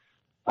he's,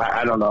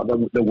 I don't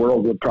know, the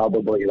world would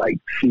probably like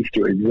cease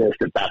to exist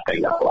if that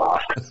thing got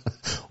lost.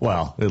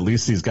 Well, at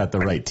least he's got the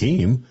right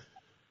team.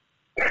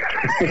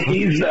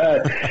 he's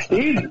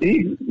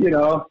you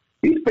know,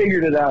 he's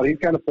figured it out. He's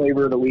kind of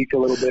flavor of the week a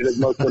little bit, as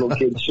most little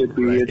kids should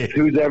be. Right. It's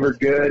who's ever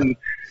good and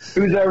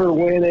who's ever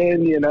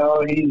winning. You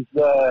know, he's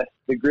the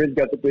Grizz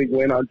got the big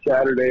win on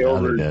Saturday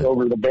over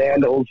the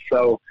Vandals,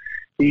 so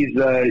he's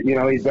you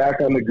know, he's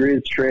back on the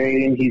Grizz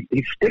train.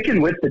 He's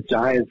sticking with the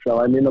Giants,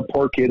 though. I mean, the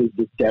poor kid is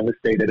just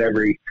devastated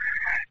every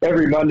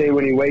Monday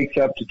when he wakes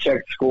up to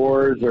check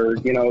scores, or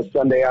you know,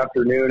 Sunday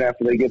afternoon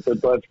after they get their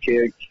butts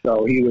kicked.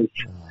 So he was,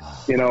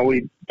 you know,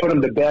 we put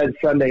him to bed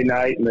Sunday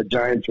night, and the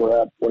Giants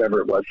were up, whatever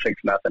it was, 6-0,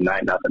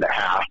 9-0 at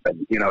half,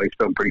 and you know, he's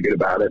feeling pretty good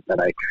about it.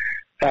 And I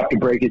have to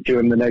break it to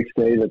him the next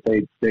day that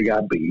they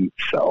got beat.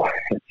 So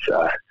it's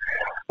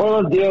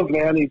one of those deals,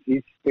 man.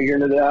 He's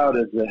figuring it out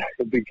as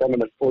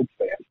becoming a sports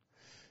fan.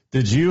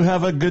 Did you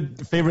have a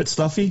good favorite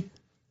stuffy?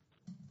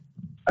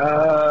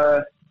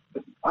 I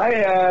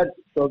had,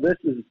 so this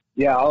is,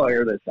 I'll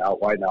air this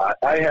out. Why not?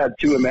 I had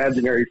 2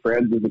 imaginary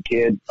friends as a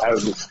kid. I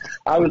was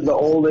the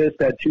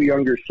oldest, had 2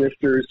 younger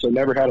sisters, so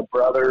never had a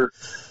brother.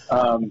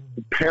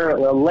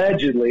 Apparently,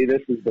 allegedly,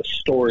 this is the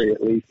story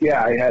at least.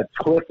 Yeah, I had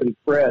Cliff and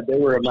Fred. They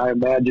were my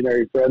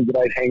imaginary friends that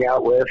I'd hang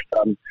out with.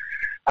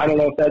 I don't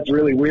know if that's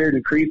really weird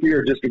and creepy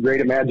or just a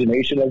great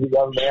imagination as a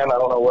young man. I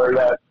don't know where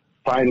that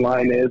fine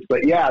line is,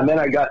 but yeah, and then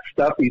I got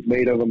stuffies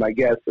made of them, I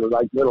guess. They were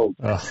like little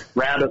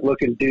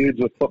rabbit-looking dudes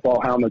with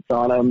football helmets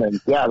on them, and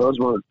yeah, those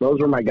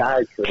were my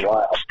guys for a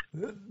while.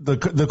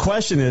 The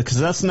question is, because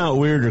that's not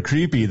weird or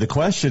creepy, the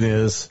question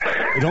is,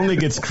 it only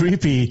gets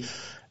creepy,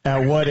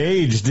 at what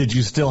age did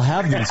you still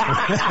have these?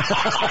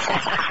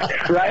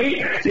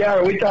 Right? Yeah,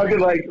 are we talking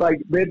like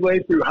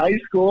midway through high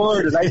school,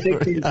 or did I take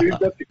these dudes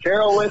up to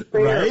Carroll with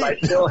me, or am I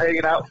still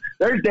hanging out?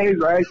 There's days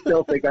where I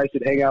still think I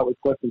should hang out with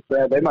Cliff and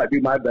Fred. They might be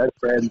my best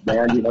friends,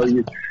 man. You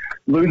know,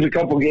 lose a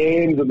couple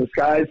games and the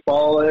sky's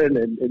falling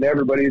and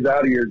everybody's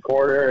out of your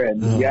corner.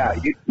 And,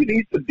 you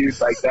need some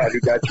dudes like that who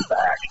got your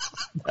back.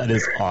 That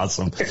is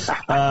awesome.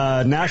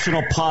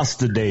 National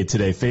Pasta Day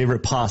today.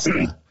 Favorite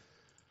pasta?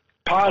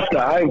 Pasta.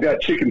 I've got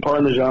chicken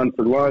parmesan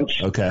for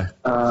lunch. Okay.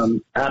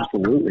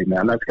 Absolutely,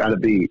 man. That's got to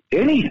be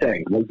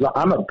anything.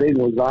 I'm a big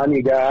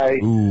lasagna guy.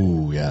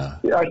 Ooh, yeah.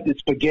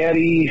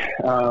 Spaghetti,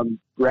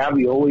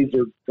 raviolis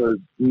are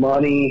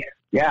money.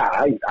 Yeah,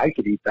 I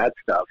could eat that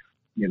stuff,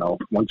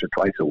 once or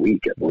twice a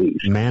week at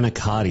least.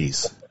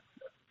 Manicottis.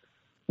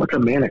 What's a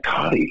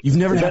manicotti? You've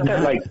never had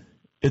that?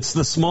 It's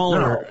the smaller.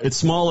 No. It's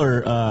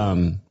smaller,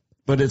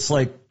 but it's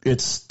like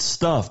it's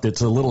stuffed.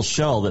 It's a little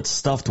shell that's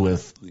stuffed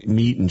with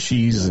meat and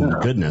cheese and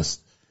goodness.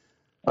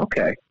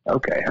 Okay.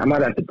 I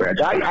might have to branch.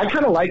 I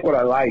kind of like what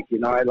I like.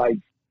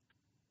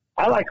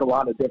 I like a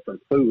lot of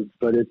different foods,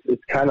 but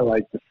it's kind of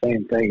like the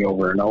same thing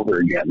over and over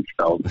again.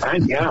 So I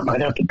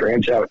might have to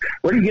branch out.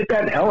 Where do you get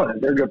that in Helena?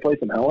 Is there a good place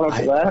in Helena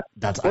for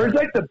that? Where's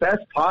like the best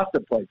pasta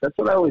place? That's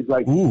what I always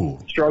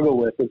struggle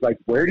with. Is like,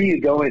 where do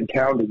you go in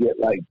town to get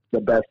like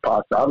the best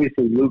pasta?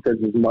 Obviously, Lucas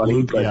is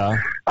money, but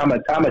I'm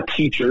a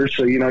teacher,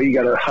 so you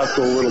got to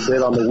hustle a little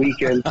bit on the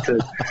weekends to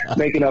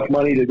make enough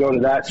money to go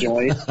to that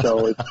joint.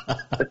 So it's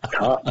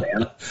tough,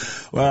 man.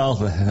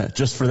 Well,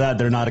 just for that,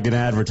 they're not going to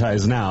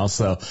advertise now.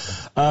 So.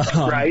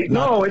 Right?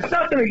 No, it's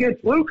nothing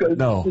against Lucas.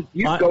 No.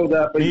 You go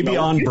that, but maybe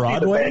on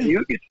Broadway?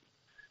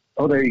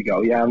 Oh, there you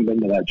go. Yeah, I haven't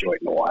been to that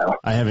joint in a while.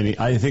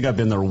 I think I've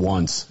been there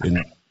once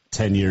in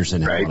 10 years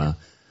in Helena.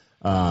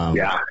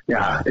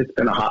 It's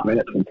been a hot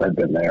minute since I've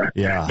been there.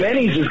 Yeah.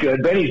 Benny's is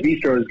good. Benny's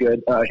Bistro is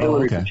good.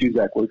 Hillary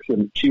Pachuzak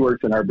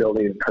works in our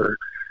building, and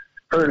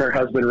her and her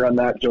husband run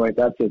that joint.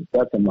 That's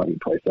a money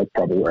place. That's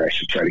probably where I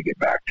should try to get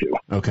back to.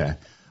 Okay.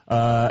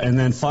 And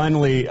then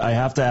finally, I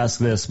have to ask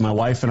this. My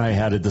wife and I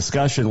had a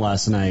discussion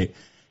last night.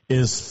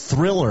 Is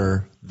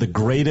Thriller the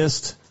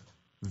greatest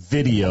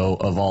video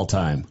of all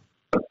time?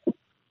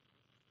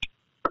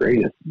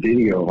 Greatest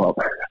video of all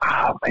time?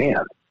 Oh,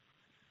 man.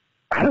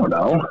 I don't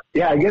know.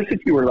 Yeah, I guess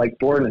if you were I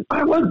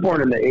was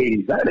born in the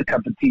 80s. I had a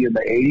cup of tea in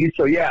the 80s.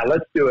 So, yeah,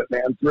 let's do it,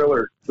 man.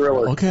 Thriller.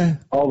 Okay.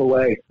 All the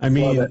way. I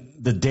mean,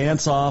 the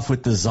dance off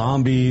with the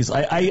zombies.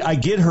 I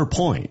get her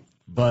point,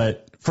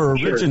 but for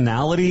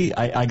originality,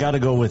 I got to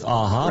go with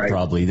Aha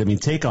probably. I mean,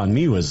 Take On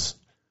Me was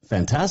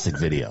fantastic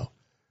video.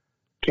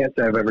 Can't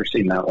say I've ever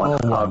seen that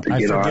one. I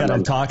forget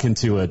I'm talking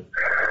to it.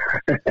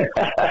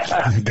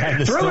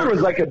 Thriller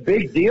was like a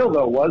big deal,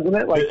 though, wasn't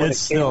it? Like when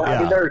it came out. I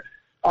mean, there's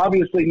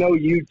obviously no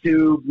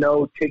YouTube,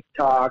 no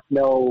TikTok,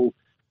 no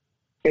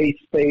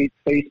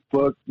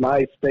Facebook,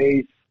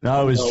 MySpace.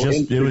 No, it was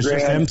just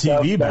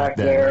MTV back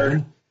then.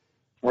 Right?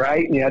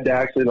 Right, and you had to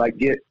actually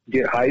get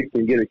hyped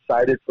and get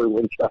excited for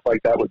when stuff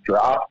like that would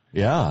drop.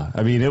 Yeah,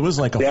 I mean it was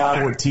like a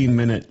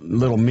 14-minute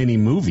little mini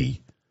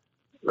movie.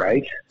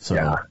 Right. So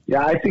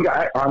yeah. I think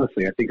I've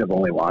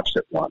only watched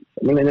it once.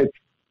 I mean, it's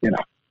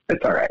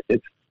it's all right.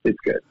 It's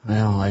good.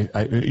 Well,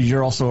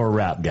 you're also a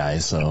rap guy,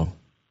 so.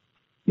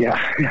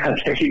 Yeah,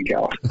 there you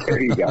go.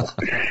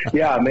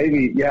 Yeah,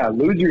 maybe. Yeah,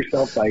 Lose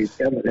Yourself by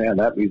Eminem.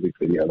 That music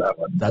video, that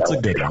one. That's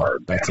a good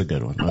one. That's a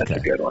good one. Okay. That's a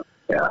good one.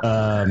 Yeah.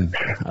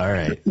 All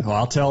right. Well,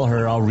 I'll tell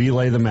her. I'll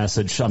relay the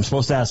message. I'm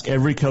supposed to ask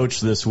every coach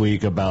this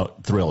week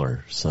about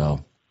Thriller.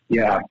 So.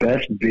 Yeah,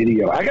 best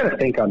video. I got to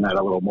think on that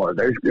a little more.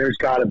 There's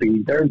got to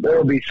be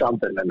there'll be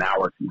something an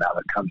hour from now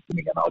that comes to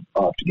me, and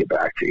I'll have to get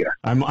back to you.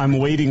 I'm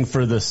waiting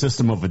for the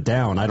System of a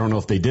Down. I don't know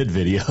if they did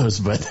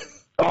videos, but.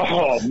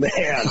 Oh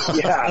man,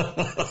 yeah.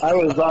 I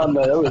was on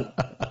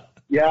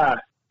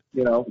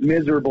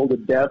miserable to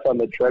death on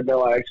the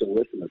treadmill. I actually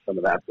listened to some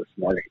of that this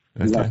morning.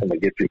 Okay. Nothing to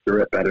get you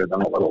through it better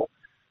than a little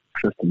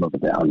System of a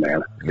Down,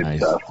 man. Good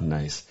stuff.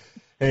 Nice.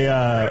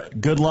 Hey,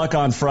 good luck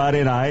on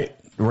Friday night.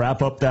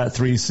 Wrap up that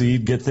 3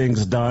 seed, get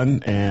things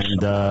done,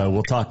 and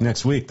we'll talk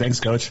next week. Thanks,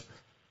 Coach.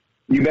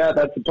 You bet.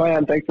 That's the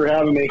plan. Thanks for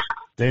having me.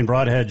 Dane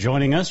Broadhead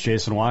joining us,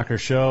 Jason Walker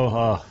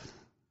Show.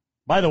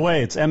 By the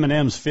way, it's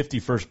Eminem's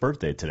 51st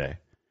birthday today.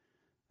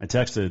 I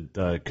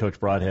texted Coach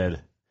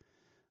Broadhead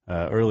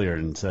earlier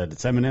and said,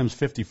 it's Eminem's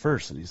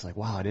 51st. And he's like,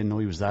 wow, I didn't know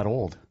he was that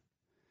old.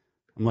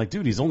 I'm like,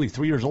 dude, he's only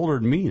 3 years older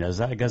than me.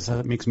 I guess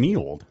that makes me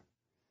old.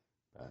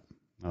 But,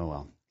 oh,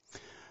 well.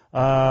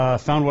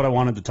 Found what I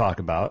wanted to talk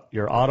about.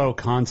 Your Auto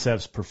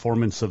Concepts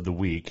Performance of the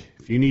Week.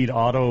 If you need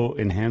auto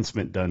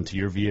enhancement done to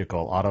your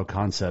vehicle, Auto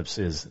Concepts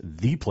is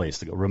the place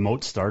to go.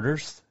 Remote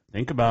starters,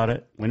 think about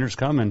it. Winter's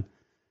coming,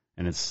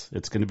 and it's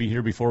going to be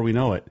here before we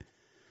know it.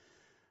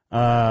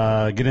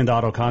 Get into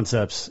Auto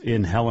Concepts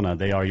in Helena.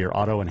 They are your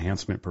auto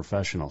enhancement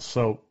professionals.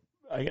 So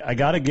I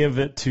got to give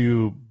it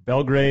to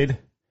Belgrade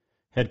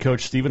head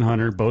coach Stephen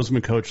Hunter,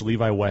 Bozeman coach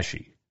Levi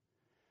Wesche.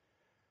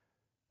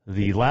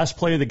 The last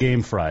play of the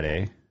game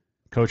Friday,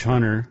 Coach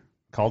Hunter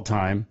called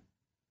time,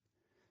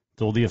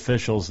 told the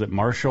officials that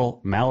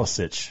Marshall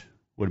Malisic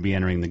would be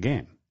entering the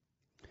game.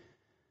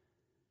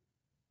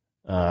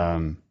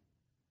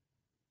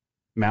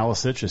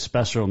 Malisic, a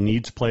special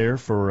needs player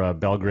for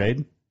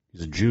Belgrade.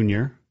 He's a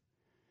junior.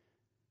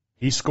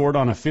 He scored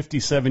on a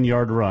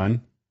 57-yard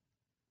run,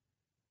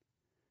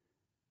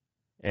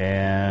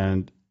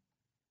 And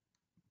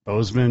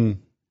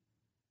Bozeman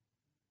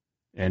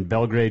and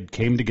Belgrade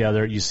came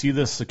together. You see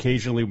this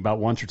occasionally about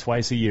once or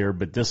twice a year,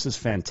 but this is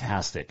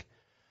fantastic.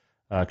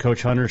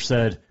 Coach Hunter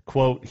said,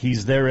 quote,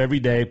 he's there every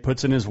day,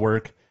 puts in his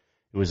work.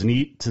 It was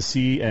neat to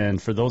see, and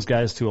for those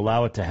guys to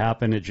allow it to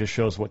happen, it just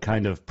shows what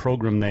kind of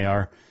program they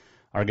are.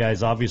 Our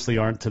guys obviously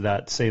aren't to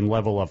that same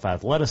level of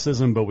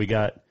athleticism, but we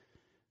got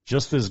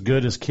just as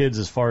good as kids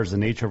as far as the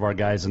nature of our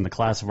guys and the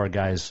class of our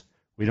guys.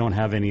 We don't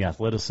have any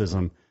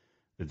athleticism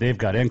that they've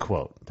got, end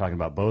quote. I'm talking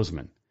about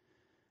Bozeman.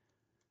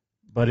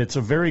 But it's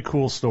a very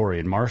cool story.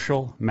 And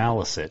Marshall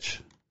Malisic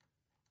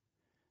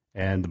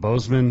and the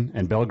Bozeman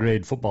and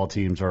Belgrade football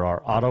teams are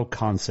our Auto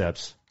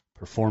Concepts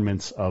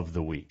Performance of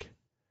the Week.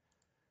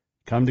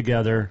 Come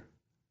together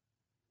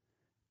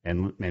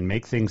and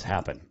make things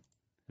happen.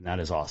 And that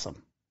is awesome.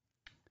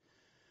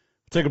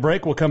 We'll take a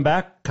break. We'll come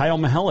back. Kyle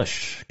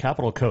Mihelish,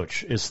 Capital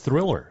Coach, is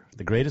Thriller,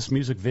 the greatest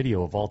music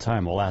video of all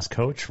time. We'll ask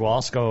Coach. We'll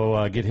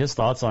also get his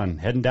thoughts on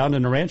heading down to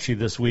Naranchi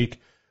this week.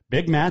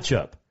 Big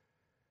matchup.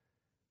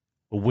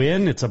 A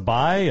win, it's a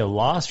bye. A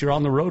loss, you're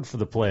on the road for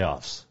the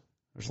playoffs.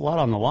 There's a lot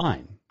on the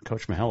line.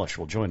 Coach Mihelish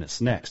will join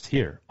us next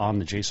here on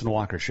the Jason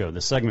Walker Show.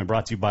 This segment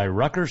brought to you by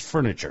Rucker's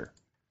Furniture.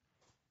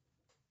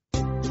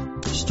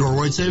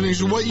 Store-wide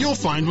savings are what you'll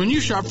find when you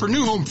shop for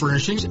new home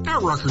furnishings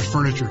at Rucker's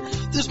Furniture.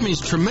 This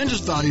means tremendous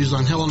values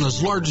on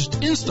Helena's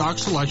largest in-stock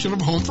selection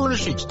of home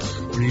furnishings.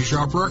 When you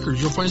shop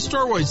Rucker's, you'll find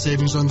store-wide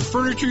savings on the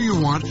furniture you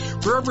want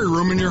for every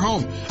room in your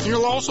home. And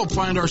you'll also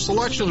find our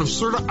selection of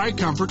Serta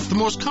iComfort, the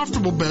most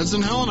comfortable beds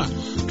in Helena.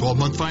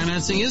 12-month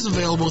financing is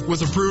available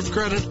with approved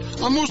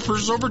credit on most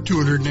purchases over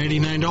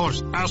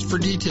 $299. Ask for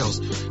details.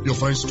 You'll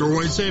find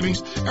store-wide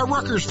savings at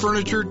Rucker's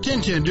Furniture,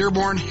 1010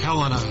 Dearborn,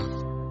 Helena.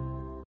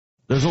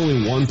 There's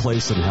only one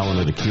place in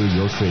Helena to cure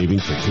your craving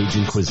for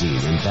Cajun cuisine,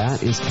 and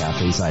that is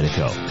Cafe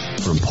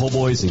Zydeco. From po'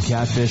 boys and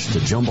catfish to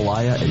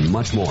jambalaya and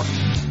much more,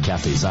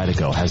 Cafe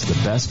Zydeco has the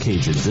best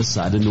Cajun this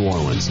side of New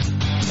Orleans.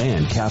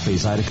 And Cafe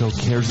Zydeco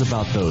cares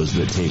about those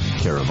that take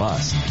care of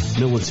us.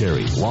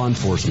 Military, law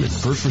enforcement,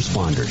 first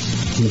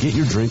responders can get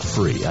your drink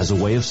free as a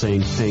way of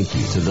saying thank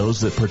you to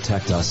those that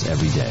protect us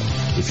every day.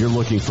 If you're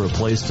looking for a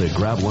place to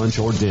grab lunch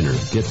or dinner,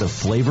 get the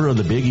flavor of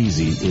the Big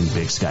Easy in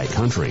Big Sky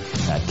Country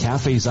at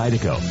Cafe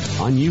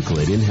Zydeco on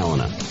Euclid in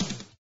Helena.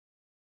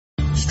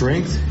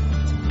 Strength,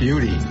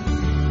 beauty,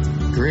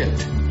 grit,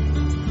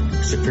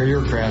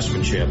 superior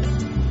craftsmanship.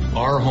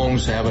 Our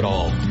homes have it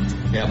all.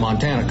 At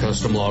Montana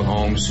Custom Log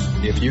Homes,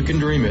 if you can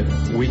dream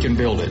it, we can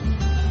build it.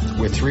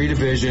 With 3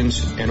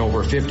 divisions and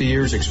over 50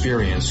 years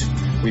experience,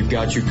 we've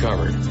got you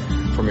covered.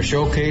 From a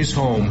showcase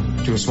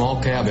home to a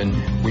small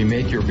cabin, we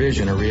make your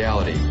vision a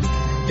reality.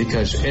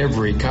 Because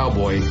every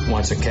cowboy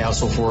wants a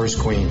castle for his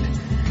queen.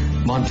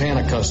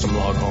 Montana Custom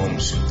Log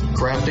Homes,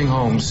 crafting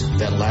homes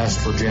that last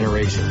for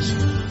generations.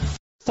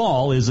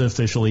 Fall is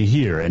officially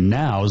here, and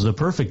now is the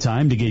perfect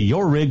time to get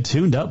your rig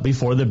tuned up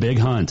before the big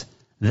hunt.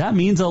 That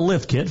means a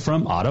lift kit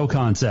from Auto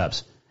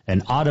Concepts.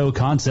 An Auto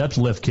Concepts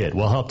lift kit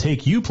will help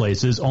take you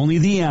places only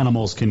the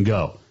animals can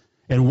go.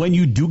 And when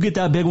you do get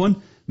that big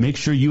one, make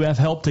sure you have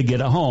help to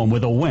get it home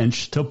with a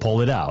winch to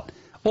pull it out.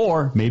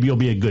 Or maybe you'll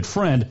be a good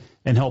friend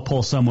and help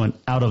pull someone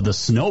out of the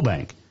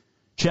snowbank.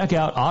 Check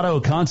out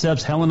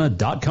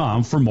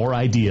AutoConceptsHelena.com for more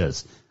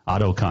ideas.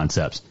 Auto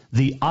Concepts,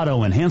 the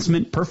auto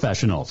enhancement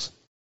professionals.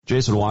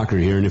 Jason Walker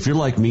here, and if you're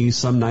like me,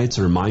 some nights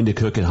are mine to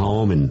cook at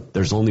home, and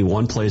there's only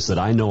one place that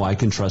I know I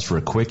can trust for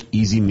a quick,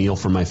 easy meal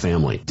for my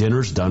family.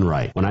 Dinner's Done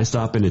Right. When I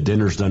stop into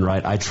Dinner's Done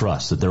Right, I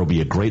trust that there will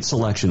be a great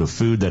selection of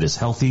food that is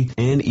healthy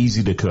and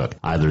easy to cook,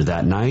 either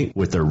that night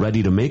with their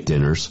ready-to-make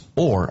dinners,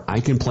 or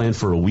I can plan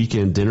for a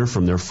weekend dinner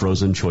from their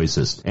frozen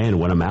choices. And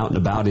when I'm out and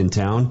about in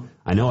town,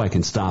 I know I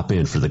can stop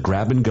in for the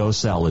grab-and-go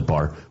salad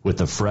bar with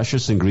the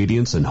freshest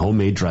ingredients and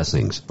homemade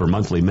dressings. For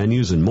monthly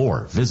menus and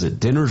more, visit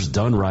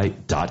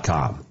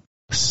dinnersdoneright.com.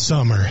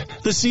 Summer,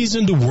 the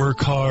season to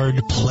work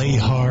hard, play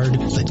hard.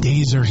 The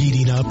days are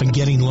heating up and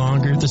getting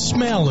longer. The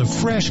smell of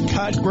fresh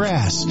cut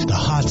grass, the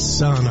hot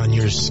sun on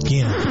your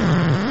skin.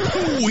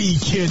 Who we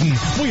kidding?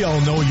 We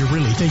all know you're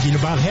really thinking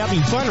about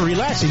having fun and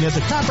relaxing at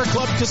the Copper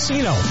Club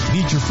Casino.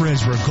 Meet your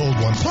friends for a cold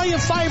one. Play a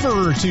 $5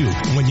 or $2.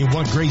 And when you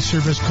want great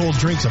service, cold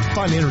drinks, and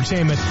fun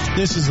entertainment,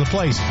 this is the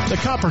place. The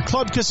Copper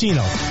Club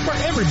Casino, where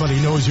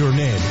everybody knows your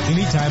name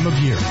any time of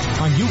year.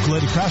 On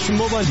Euclid, across from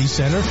the Lundy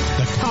Center,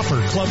 the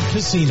Copper Club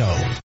Casino.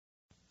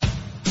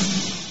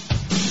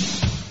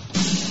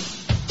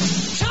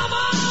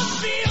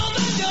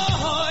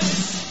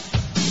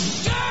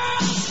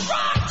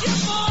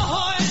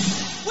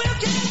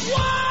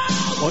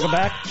 Welcome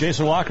back.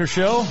 Jason Walker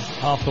Show,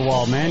 Off the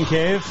Wall Man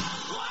Cave.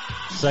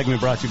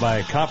 Segment brought to you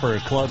by Copper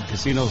Club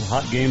Casinos,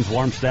 hot games,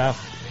 warm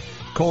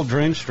staff, cold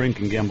drinks, drink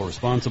and gamble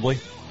responsibly.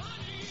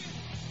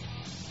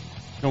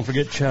 Don't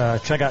forget,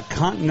 check out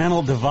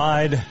Continental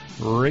Divide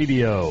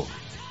Radio.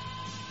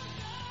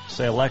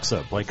 Say,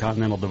 Alexa, play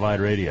Continental Divide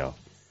Radio.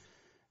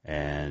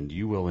 And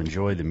you will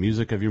enjoy the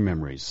music of your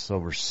memories.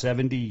 Over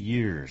 70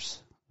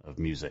 years of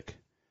music.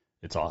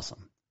 It's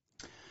awesome.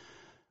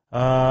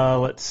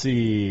 Let's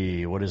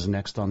see. What is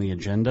next on the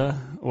agenda?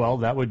 Well,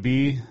 that would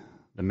be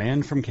the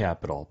man from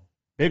Capital.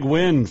 Big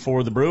win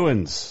for the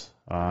Bruins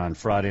on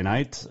Friday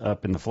night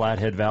up in the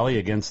Flathead Valley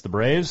against the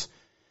Braves.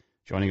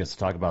 Joining us to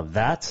talk about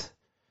that,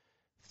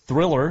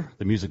 Thriller,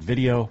 the music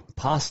video,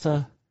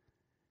 Pasta,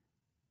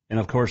 and,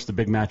 of course, the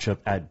big matchup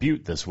at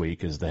Butte this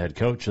week is the head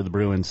coach of the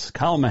Bruins,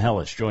 Kyle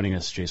Mihelish, joining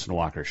us, Jason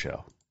Walker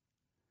Show.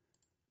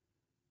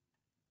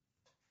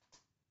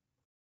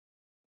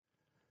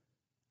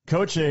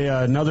 Coach,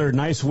 another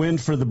nice win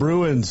for the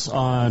Bruins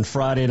on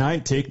Friday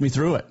night. Take me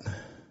through it.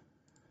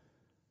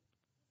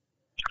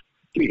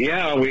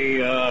 Yeah, we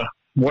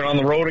went on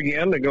the road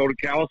again to go to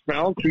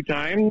Kalispell 2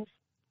 times.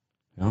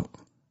 Yep.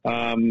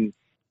 It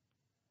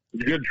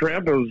was a good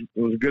trip. It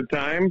was a good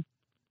time.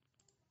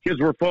 Kids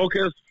were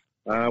focused.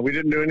 We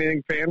didn't do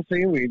anything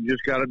fancy. We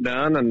just got it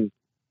done and,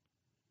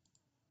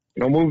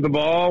 moved the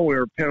ball. We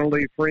were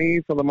penalty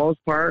free for the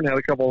most part. Had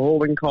a couple of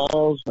holding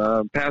calls,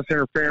 pass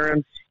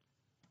interference.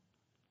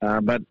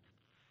 But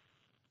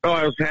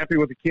I was happy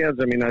with the kids.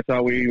 I mean, I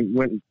thought we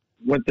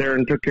went there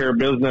and took care of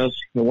business.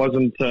 It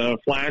wasn't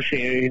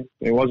flashy.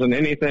 It wasn't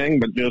anything,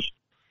 but just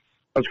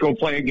let's go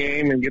play a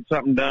game and get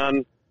something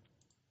done.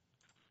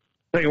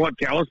 Tell you what,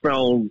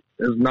 Kalispell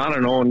is not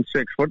an 0-6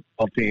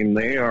 football team.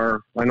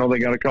 I know they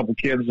got a couple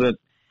kids that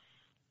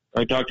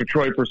I talked to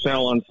Troy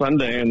Purcell on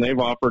Sunday, and they've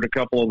offered a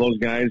couple of those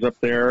guys up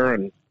there,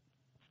 and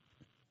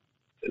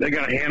they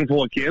got a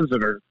handful of kids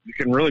that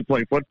can really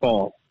play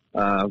football.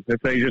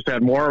 If they just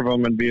had more of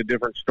them, it'd be a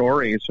different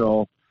story.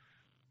 So,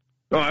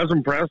 I was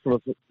impressed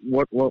with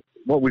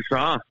what we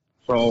saw.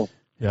 So,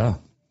 yeah,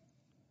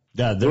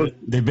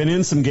 they've been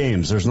in some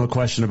games. There's no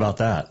question about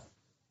that.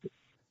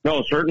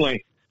 No,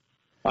 certainly.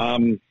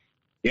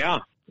 Yeah,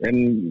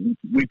 and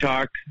we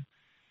talked,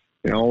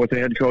 with the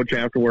head coach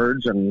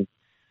afterwards, and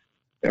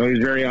he's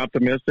very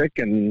optimistic,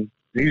 and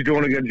he's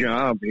doing a good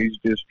job. He's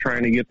just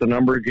trying to get the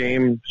number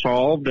game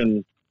solved,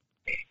 and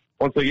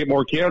once they get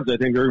more kids, I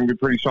think they're going to be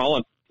pretty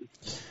solid.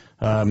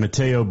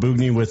 Mateo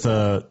Bugni with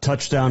a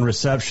touchdown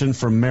reception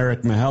from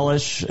Merrick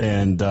Mihelish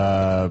and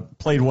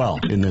played well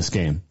in this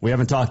game. We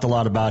haven't talked a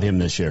lot about him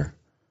this year.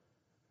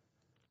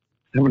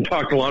 Haven't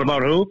talked a lot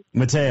about who?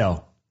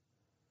 Mateo.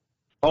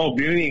 Oh,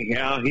 Bugni.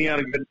 Yeah, he had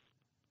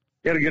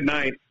a good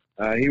night.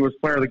 He was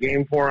player of the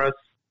game for us.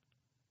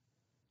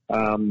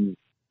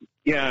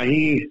 Yeah,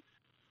 he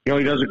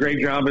does a great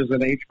job as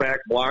an H-back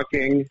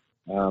blocking.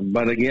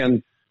 But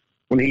again,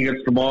 when he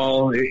gets the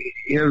ball,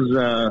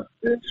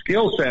 his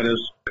skill set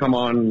has come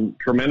on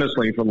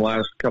tremendously from the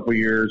last couple of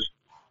years.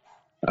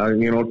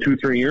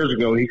 2-3 years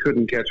ago, he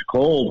couldn't catch a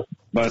cold,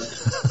 but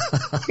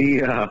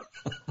he's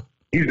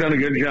done a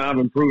good job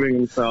improving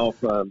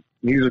himself.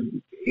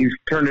 He's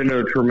turned into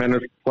a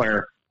tremendous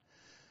player.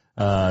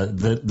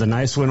 The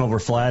nice win over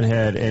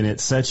Flathead, and it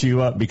sets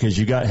you up because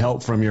you got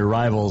help from your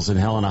rivals in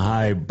Helena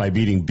High by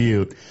beating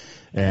Butte.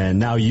 And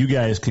now you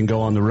guys can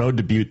go on the road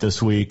to Butte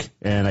this week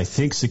and I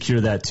think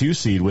secure that 2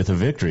 seed with a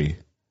victory.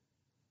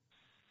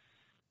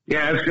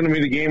 Yeah, it's going to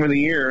be the game of the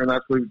year, and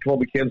that's what we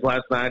told the kids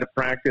last night at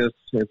practice.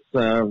 It's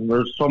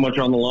there's so much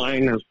on the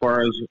line as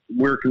far as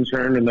we're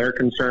concerned and they're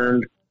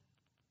concerned.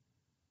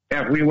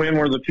 If we win,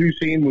 we're the 2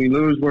 seed. We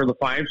lose, we're the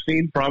 5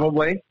 seed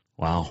probably.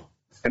 Wow.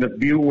 And if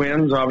Butte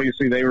wins,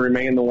 obviously they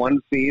remain the 1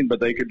 seed,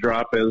 but they could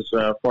drop as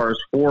far as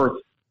 4th.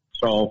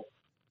 So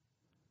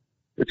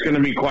it's going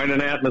to be quite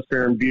an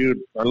atmosphere in Butte.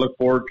 I look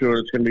forward to it.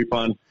 It's going to be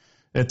fun.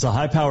 It's a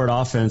high-powered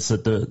offense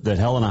that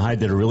Helena High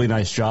did a really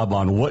nice job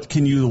on. What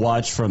can you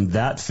watch from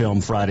that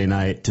film Friday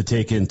night to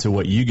take into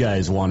what you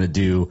guys want to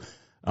do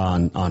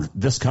on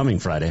this coming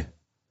Friday?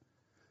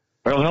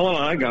 Well, Helena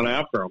High got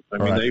after them. I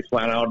mean, they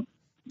flat out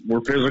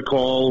were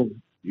physical.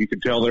 You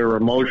could tell they were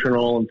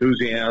emotional,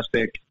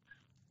 enthusiastic,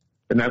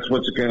 and that's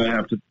what's going to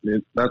have to.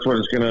 That's what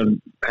it's going to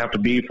have to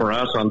be for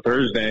us on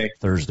Thursday.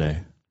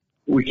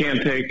 We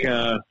can't take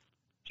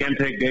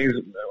days.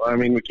 I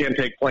mean, we can't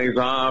take plays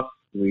off.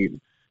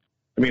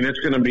 It's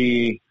going to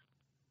be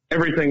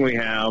everything we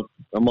have,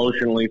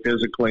 emotionally,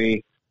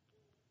 physically.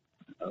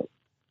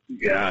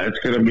 It's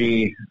going to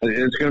be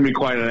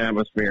quite an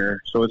atmosphere.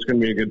 So it's going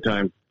to be a good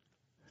time.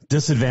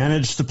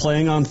 Disadvantage to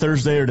playing on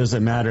Thursday, or does it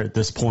matter at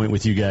this point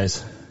with you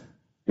guys?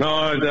 No,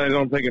 I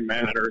don't think it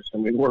matters. I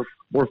mean,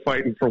 we're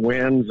fighting for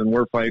wins, and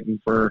we're fighting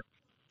for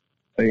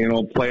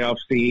playoff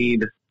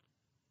seed.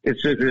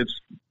 It's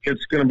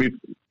going to be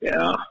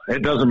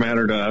it doesn't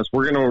matter to us.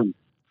 We're not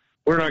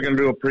going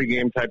to do a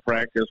pregame type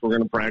practice. We're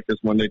going to practice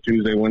Monday,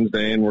 Tuesday,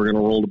 Wednesday, and we're going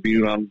to roll to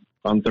Butte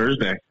on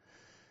Thursday.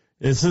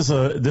 There's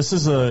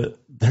a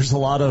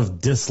lot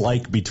of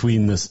dislike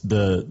between not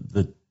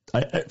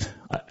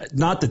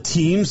the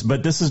teams,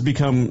 but this has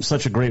become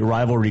such a great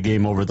rivalry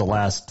game over the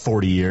last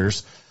 40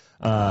 years.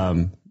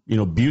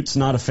 Butte's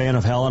not a fan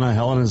of Helena.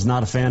 Helena's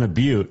not a fan of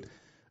Butte.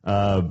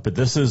 But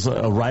this is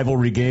a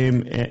rivalry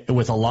game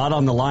with a lot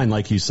on the line,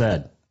 like you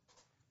said.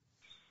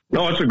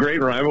 No, it's a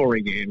great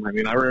rivalry game. I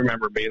mean, I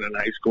remember being in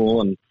high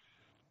school and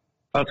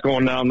us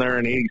going down there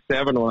in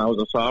 '87 when I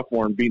was a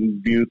sophomore and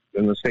beating Butte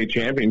in the state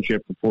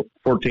championship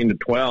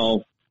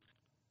 14-12.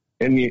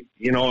 And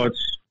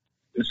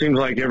it seems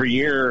like every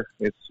year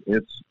it's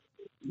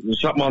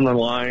there's something on the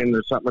line.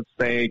 There's something at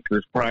stake.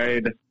 There's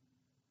pride.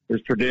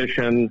 There's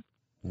tradition.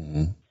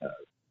 Mm-hmm.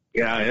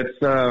 It's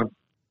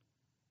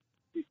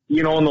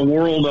in the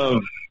world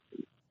of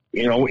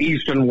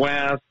East and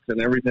West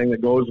and everything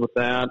that goes with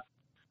that.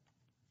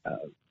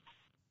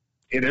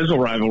 It is a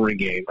rivalry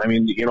game. I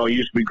mean, it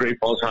used to be Great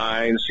Falls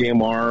High and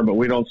CMR, but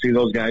we don't see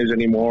those guys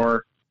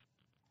anymore.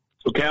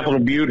 So Capital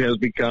Butte has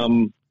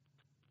become,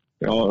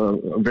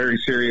 a very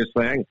serious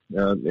thing,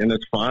 and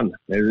it's fun.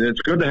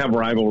 It's good to have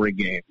rivalry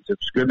games.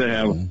 It's good to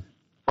have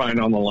pride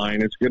on the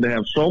line. It's good to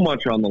have so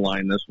much on the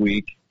line this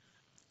week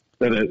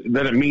that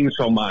it means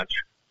so much.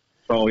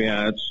 So,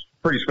 it's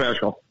pretty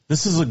special.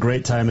 This is a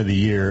great time of the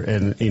year,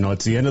 and,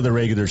 it's the end of the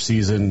regular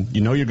season.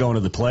 You're going to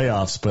the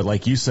playoffs, but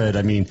like you said,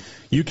 I mean,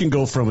 you can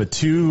go from a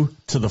 2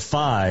 to the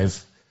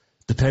 5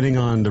 depending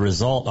on the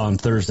result on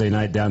Thursday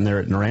night down there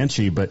at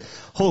Naranche. But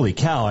holy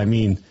cow, I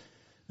mean,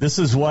 this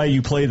is why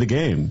you play the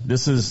game.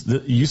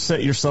 You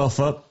set yourself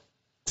up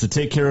to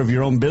take care of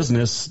your own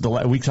business.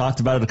 We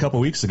talked about it a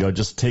couple weeks ago.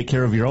 Just take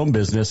care of your own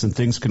business and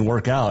things can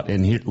work out.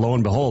 And lo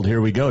and behold,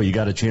 here we go. You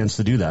got a chance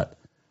to do that.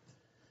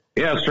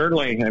 Yeah,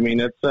 certainly. I mean,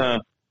 it's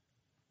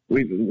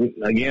we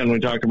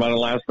talked about it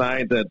last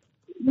night that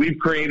we've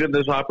created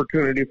this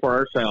opportunity for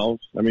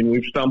ourselves. I mean,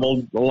 we've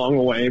stumbled along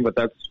the way, but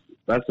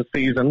that's a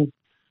season.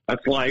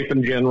 That's life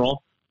in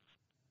general.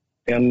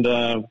 And,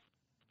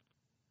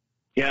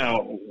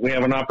 we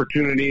have an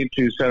opportunity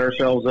to set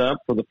ourselves up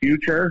for the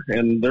future.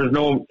 And there's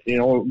no,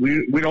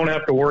 we don't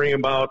have to worry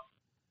about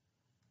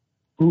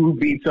who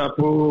beats up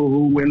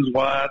who wins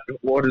what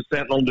does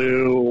Sentinel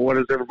do, what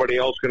is everybody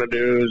else going to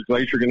do, is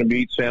Glacier going to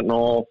beat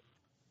Sentinel?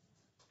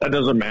 That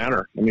doesn't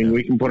matter. I mean,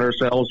 we can put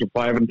ourselves at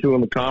 5-2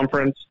 in the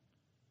conference,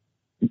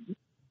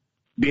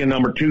 be a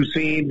number 2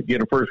 seed,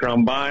 get a first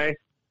round bye,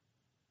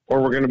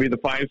 or we're going to be the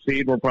 5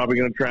 seed. We're probably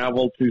going to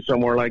travel to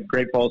somewhere like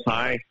Great Falls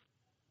High,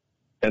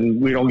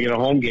 and we don't get a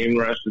home game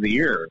the rest of the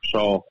year.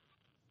 So,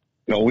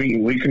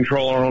 we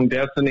control our own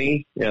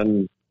destiny,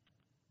 and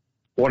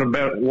what a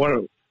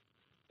better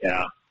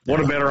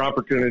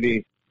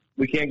opportunity.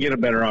 We can't get a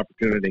better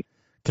opportunity.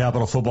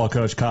 Capital football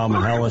coach Kyle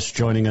Mihalis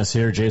joining us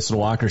here, Jason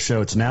Walker Show.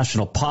 It's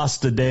National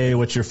Pasta Day.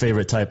 What's your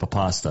favorite type of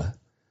pasta?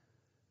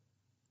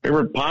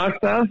 Favorite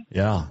pasta?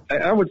 Yeah.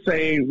 I would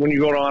say when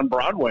you go on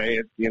Broadway,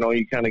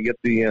 you kind of get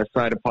the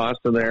side of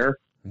pasta there.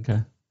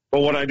 Okay. But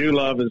what I do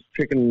love is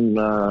chicken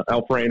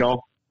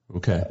Alfredo.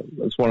 Okay.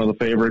 That's one of the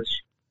favorites.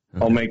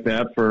 Okay. I'll make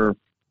that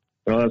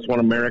that's one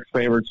of Merrick's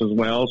favorites as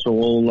well. So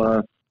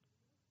we'll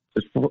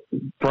just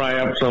fry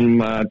up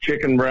some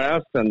chicken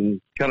breast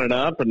and cut it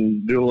up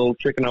and do a little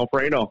chicken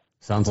Alfredo.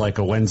 Sounds like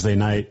a Wednesday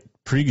night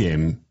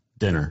pregame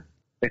dinner.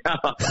 Yeah.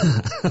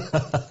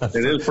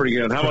 It is pretty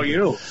good. How about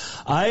you?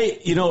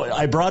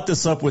 I brought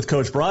this up with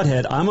Coach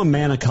Broadhead. I'm a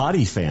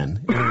manicotti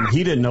fan, and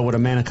he didn't know what a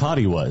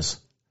manicotti was.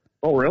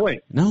 Oh,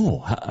 really?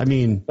 No. I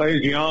mean...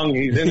 He's young.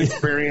 He's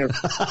inexperienced.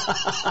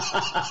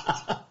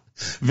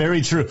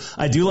 Very true.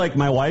 I do like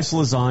my wife's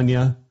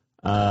lasagna.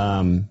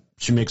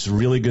 She makes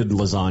really good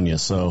lasagna,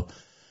 so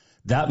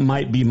that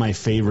might be my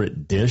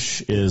favorite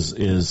dish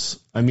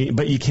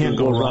but you can't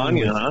go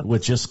wrong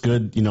with just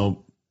good,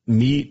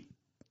 meat,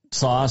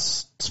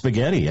 sauce,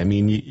 spaghetti. I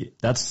mean,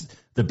 that's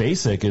the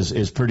basic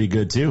is pretty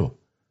good too.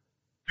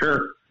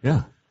 Sure.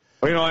 Yeah.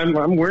 Well,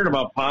 I'm weird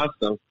about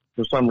pasta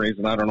for some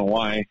reason. I don't know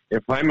why.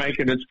 If I make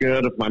it, it's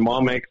good. If my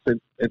mom makes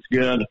it, it's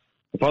good.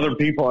 If other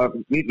people have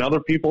eaten other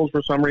people's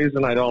for some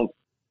reason, not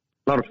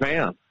a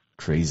fan.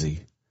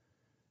 Crazy.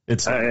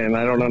 And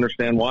I don't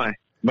understand why.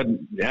 But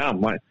yeah,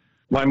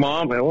 my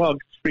mom. Well,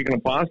 speaking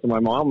of pasta, my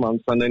mom on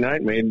Sunday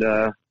night made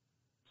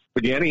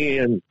spaghetti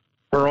and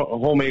her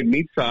homemade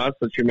meat sauce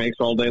that she makes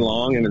all day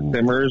long, and it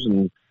simmers,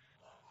 and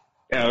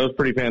it was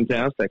pretty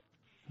fantastic.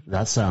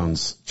 That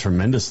sounds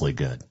tremendously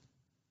good.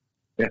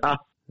 Yeah.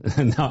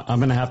 Now I'm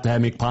going to have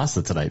make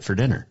pasta tonight for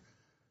dinner.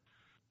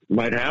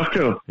 Might have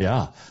to.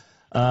 Yeah.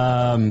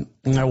 My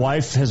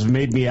wife has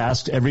made me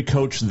ask every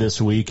coach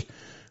this week.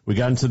 We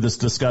got into this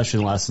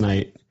discussion last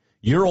night.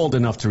 You're old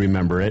enough to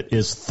remember it.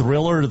 Is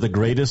Thriller the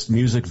greatest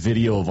music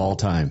video of all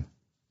time?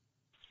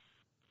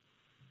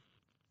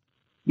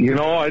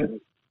 I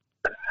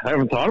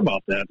haven't thought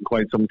about that in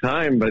quite some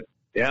time, but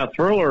yeah,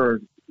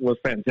 Thriller was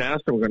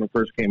fantastic when it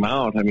first came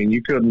out. I mean,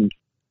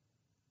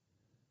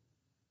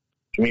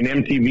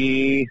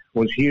 MTV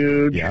was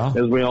huge,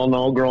 as we all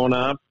know, growing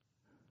up.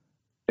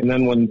 And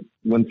then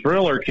when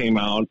Thriller came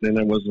out, and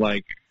it was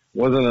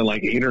wasn't it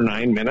like 8 or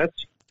 9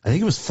 minutes? I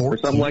think it was 14. Or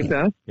something like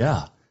that.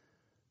 Yeah.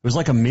 It was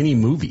like a mini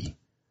movie.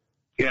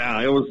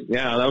 Yeah, it was.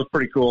 Yeah, that was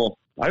pretty cool.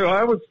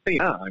 I would say,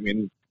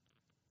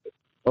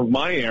 of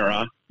my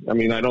era,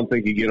 I don't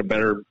think you get a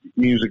better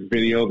music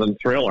video than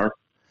Thriller.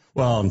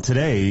 Well,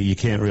 today you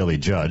can't really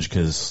judge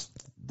because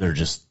they're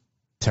just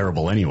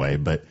terrible anyway.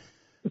 But,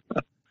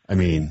 I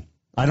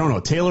don't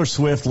know. Taylor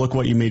Swift, Look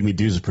What You Made Me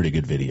Do is a pretty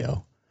good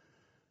video.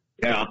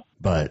 Yeah.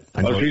 But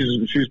I know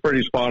she's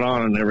pretty spot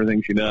on in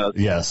everything she does.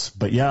 Yes,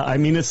 but yeah, I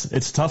mean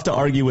it's tough to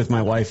argue with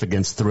my wife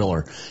against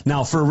Thriller.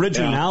 Now for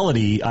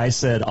originality, I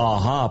said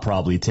Aha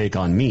probably Take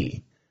on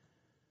Me.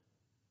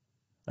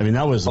 I mean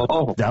that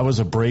was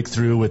a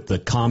breakthrough with the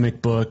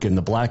comic book and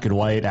the black and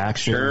white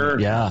action. Sure.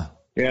 Yeah.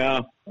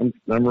 Yeah, I'm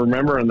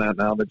remembering that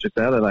now that you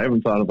said it. I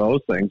haven't thought of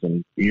those things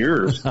in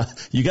years.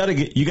 You got to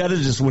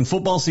just when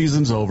football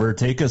season's over,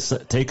 take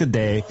a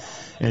day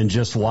and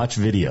just watch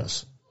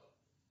videos.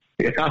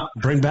 Yeah.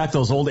 Bring back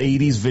those old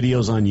 80s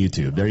videos on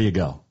YouTube. There you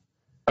go.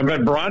 I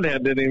bet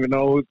Broadhead didn't even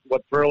know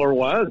what Thriller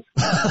was.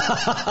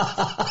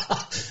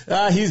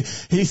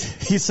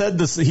 He said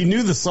this. He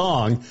knew the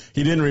song.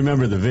 He didn't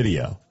remember the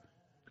video.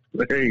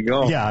 There you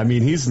go. Yeah, I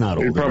mean he's not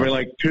old. He's probably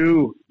like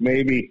 2,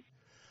 maybe.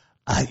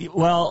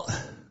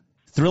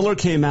 Thriller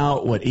came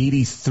out,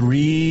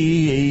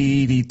 83,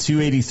 82,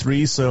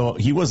 83, so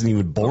he wasn't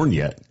even born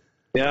yet.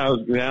 Yeah,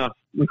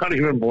 not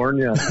even born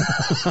yet.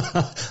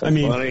 I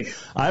mean, funny.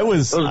 I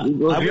was...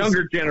 Those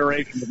younger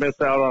generations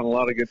missed out on a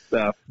lot of good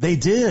stuff. They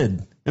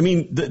did. I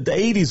mean, the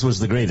 80s was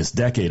the greatest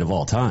decade of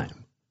all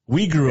time.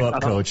 We grew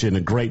up, Coach, in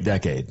a great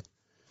decade.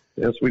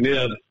 Yes, we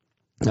did.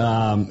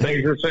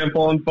 Things were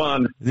simple and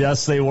fun.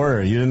 Yes, they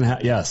were. You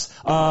didn't yes.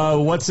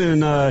 What's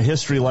in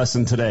history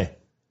lesson today?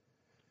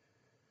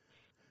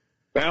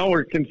 Well,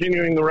 we're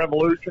continuing the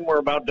revolution. We're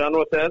about done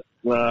with it.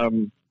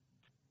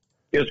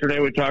 Yesterday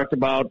we talked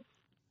about,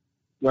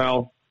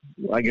 well,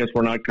 I guess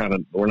we're not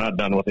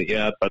done with it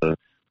yet, but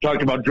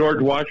talked about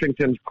George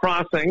Washington's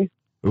crossing.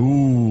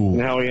 Ooh.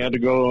 And how he had to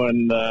go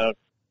and,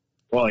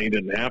 well, he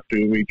didn't have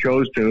to. He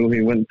chose to.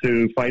 He went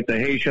to fight the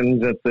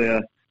Haitians at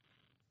the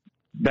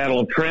Battle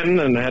of Trenton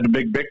and had a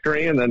big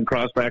victory, and then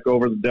crossed back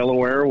over the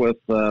Delaware with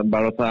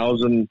about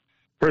 1,000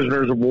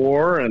 prisoners of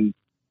war and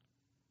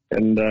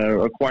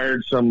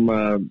acquired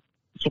some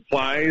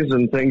supplies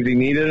and things he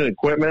needed and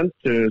equipment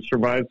to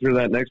survive through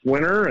that next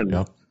winter, and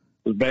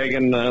was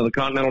begging the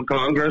Continental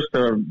Congress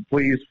to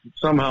please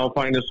somehow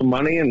find us some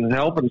money and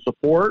help and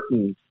support,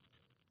 and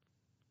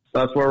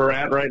that's where we're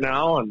at right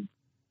now, and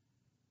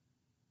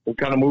we'll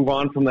kind of move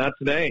on from that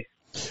today.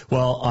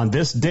 Well, on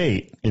this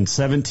date in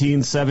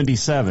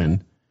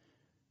 1777,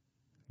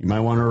 you might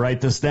want to write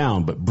this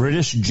down, but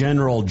British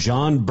General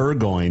John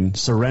Burgoyne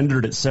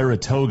surrendered at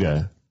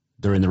Saratoga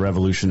during the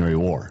Revolutionary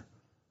War.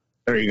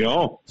 There you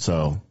go.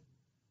 So,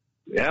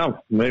 yeah,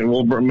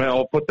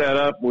 I'll put that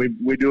up. We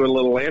do a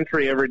little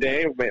entry every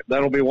day.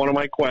 That'll be one of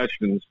my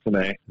questions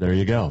today. There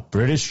you go.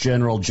 British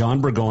General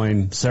John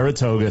Burgoyne,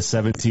 Saratoga,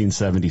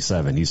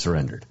 1777. He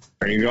surrendered.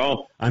 There you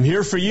go. I'm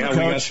here for you, Coach.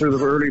 We got through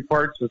the early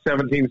parts of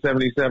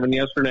 1777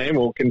 yesterday.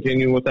 We'll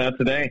continue with that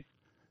today.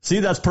 See,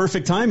 that's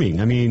perfect timing.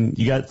 I mean,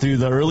 you got through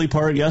the early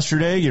part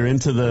yesterday. You're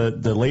into the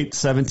late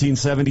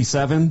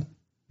 1777.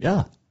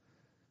 Yeah.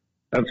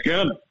 That's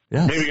good.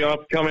 Yes. Maybe you'll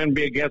have to come in and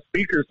be a guest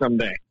speaker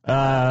someday.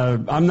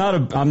 I'm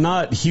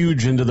not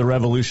huge into the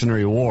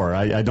Revolutionary War.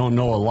 I don't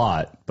know a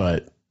lot,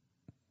 but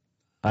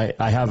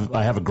I have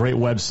a great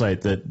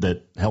website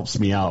that helps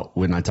me out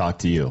when I talk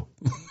to you.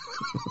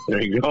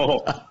 There you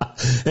go.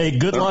 Hey,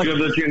 good luck. Good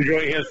that you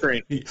enjoy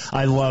history.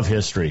 I love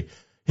history.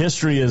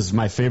 History is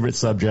my favorite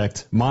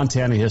subject,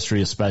 Montana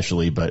history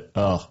especially, but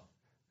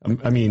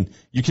I mean,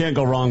 you can't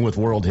go wrong with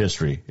world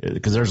history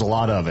because there's a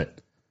lot of it.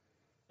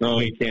 No,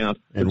 you can't.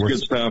 And it's good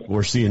stuff.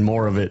 We're seeing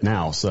more of it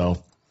now.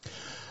 So,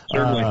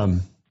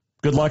 certainly.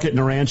 Good luck at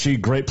Naranche.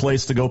 Great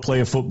place to go play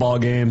a football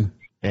game.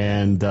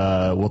 And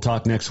we'll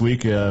talk next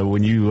week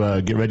when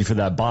you get ready for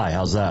that bye.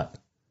 How's that?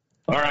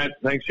 All right.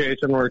 Thanks,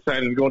 Jason. We're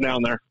excited to go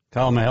down there.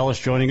 Kyle Mihalis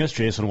joining us,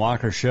 Jason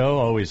Walker Show.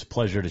 Always a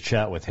pleasure to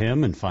chat with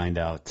him and find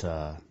out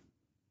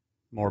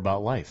more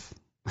about life.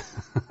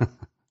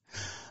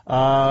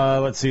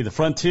 Let's see. The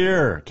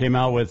Frontier came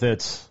out with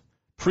its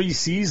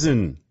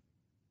preseason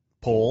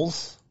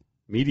polls.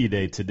 Media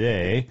Day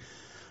today.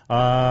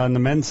 On the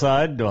men's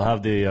side, they'll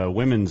have the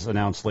women's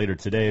announced later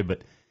today,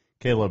 but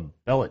Caleb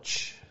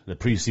Belich, the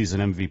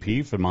preseason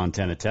MVP for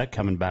Montana Tech,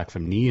 coming back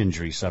from knee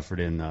injury suffered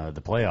in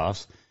the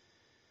playoffs.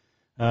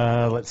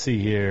 Let's see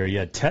here.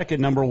 Yeah, Tech at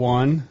number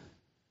 1,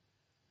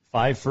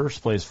 5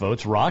 first-place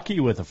votes. Rocky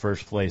with a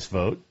first-place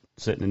vote,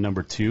 sitting at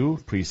number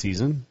 2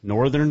 preseason.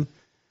 Northern,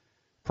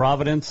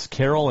 Providence,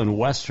 Carroll, and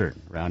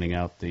Western rounding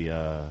out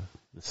the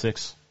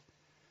 6.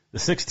 The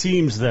 6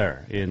 teams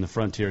there in the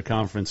Frontier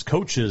Conference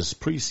coaches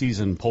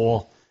preseason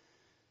poll.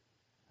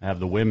 Have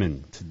the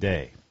women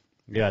today.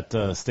 We got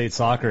state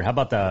soccer. How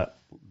about that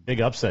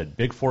big upset?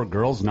 Big Fork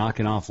girls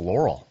knocking off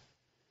Laurel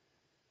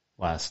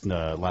last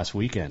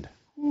weekend.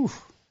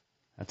 Oof,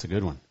 that's a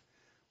good one.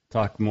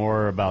 Talk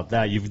more about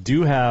that. You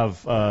do have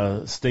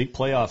state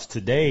playoffs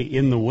today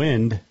in the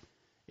wind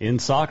in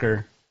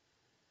soccer.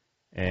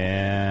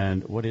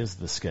 And what is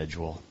the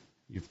schedule?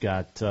 You've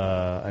got,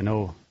 I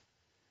know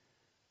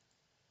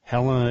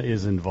Helena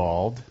is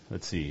involved.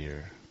 Let's see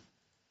here.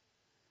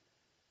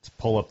 Let's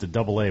pull up the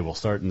AA. We'll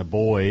start in the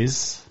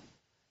boys.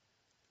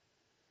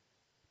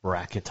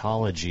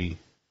 Bracketology.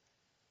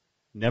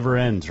 Never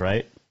ends,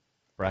 right?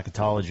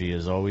 Bracketology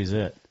is always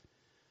it.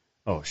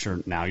 Oh,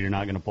 sure. Now you're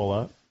not going to pull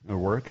up or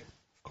work?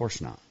 Of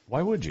course not.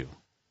 Why would you?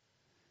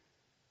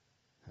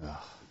 How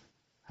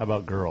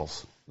about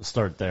girls? Let's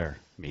start there.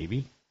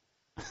 Maybe.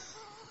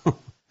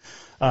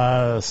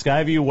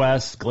 Skyview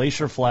West,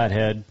 Glacier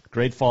Flathead,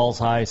 Great Falls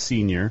High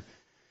Senior,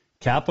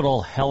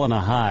 Capital Helena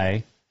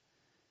High.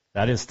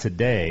 That is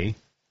today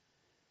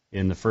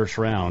in the first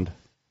round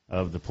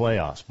of the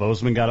playoffs.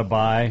 Bozeman got a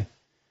bye,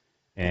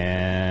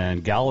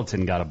 and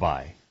Gallatin got a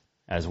bye,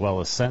 as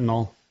well as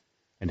Sentinel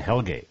and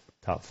Hellgate,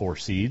 top 4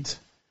 seeds.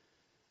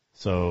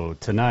 So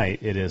tonight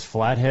it is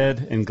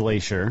Flathead and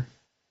Glacier,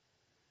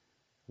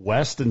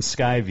 West and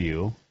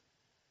Skyview,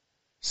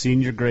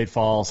 Senior Great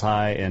Falls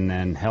High, and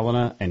then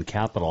Helena and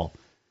Capital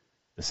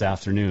this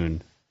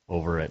afternoon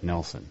over at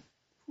Nelson.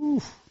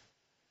 Whew.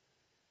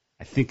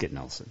 I think at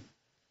Nelson.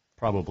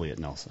 Probably at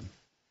Nelson.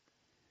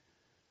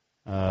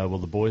 Will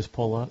the boys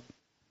pull up?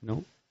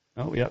 Nope.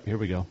 Oh, yep, here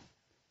we go.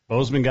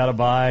 Bozeman got a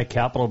bye,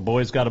 Capital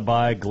boys got a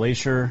bye,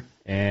 Glacier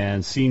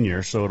and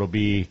Senior. So it'll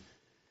be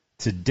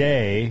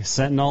today,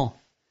 Sentinel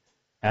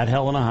at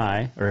Helena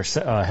High, or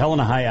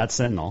Helena High at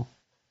Sentinel.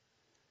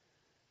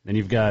 Then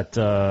you've got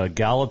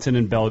Gallatin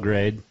and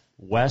Belgrade,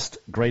 West,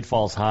 Great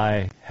Falls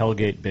High,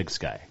 Hellgate, Big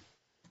Sky.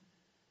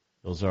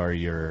 Those are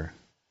your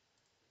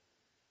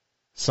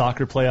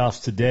soccer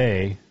playoffs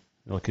today.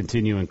 They'll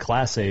continue in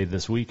Class A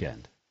this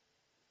weekend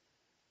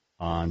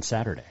on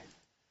Saturday.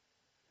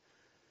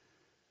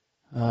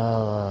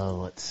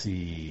 Let's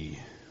see.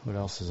 What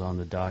else is on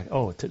the dock?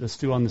 Oh, let's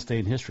do On This Day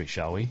in History,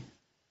 shall we?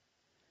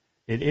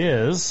 It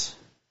is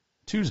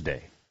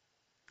Tuesday.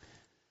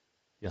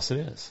 Yes, it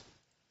is.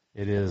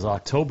 It is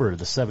October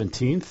the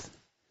 17th,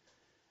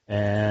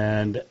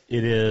 and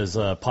it is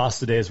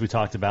Pasta Day, as we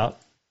talked about.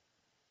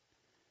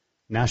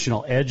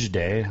 National Edge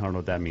Day, I don't know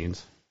what that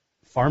means.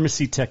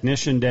 Pharmacy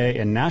Technician Day,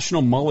 and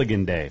National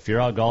Mulligan Day. If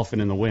you're out golfing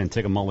in the wind,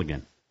 take a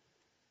mulligan.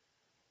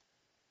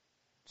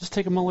 Just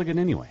take a mulligan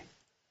anyway.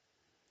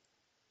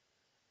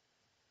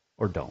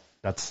 Or don't.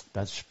 That's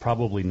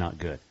probably not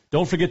good.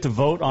 Don't forget to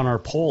vote on our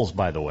polls,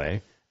 by the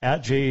way,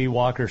 at J.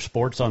 Walker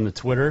Sports on the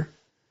Twitter.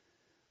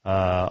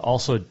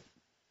 Also,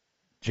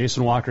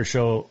 Jason Walker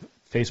Show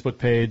Facebook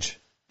page,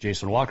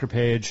 Jason Walker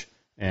page,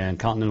 and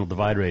Continental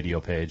Divide Radio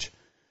page.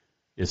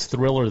 Is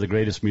Thriller the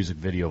greatest music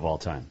video of all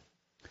time?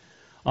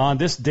 On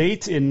this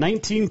date in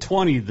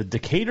 1920, the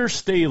Decatur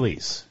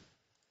Staleys,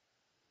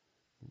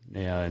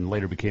 and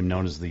later became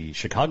known as the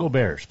Chicago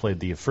Bears, played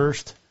the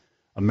first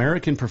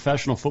American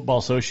Professional Football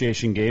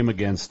Association game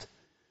against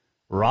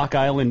Rock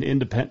Island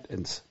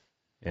Independence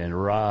and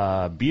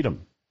beat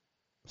them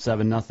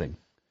 7-0.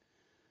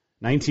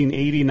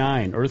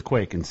 1989,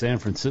 earthquake in San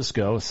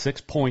Francisco,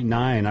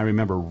 6.9. I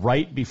remember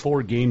right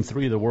before Game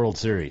 3 of the World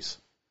Series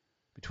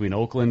between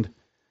Oakland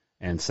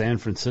and San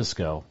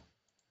Francisco.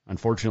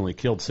 Unfortunately,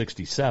 killed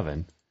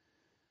 67,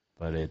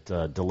 but it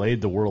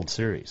delayed the World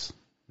Series.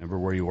 Remember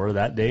where you were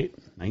that date?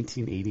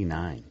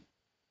 1989.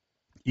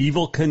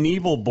 Evel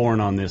Knievel, born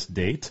on this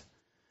date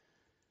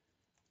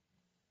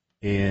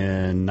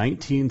in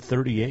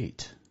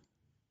 1938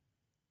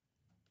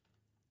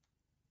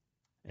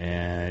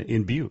 and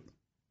in Butte.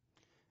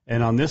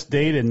 And on this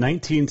date in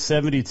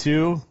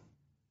 1972,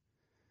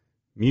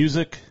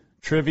 music,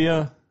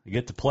 trivia, you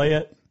get to play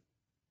it.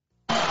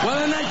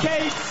 Well, in that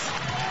case,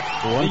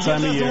 one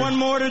time a year. One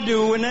more to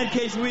do. In that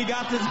case, we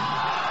got this.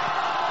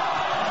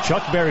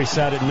 Chuck Berry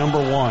sat at number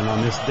 1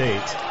 on this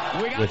date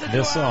with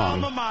this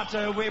song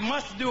we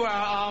must do our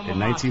alma in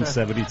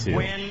 1972.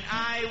 When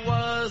I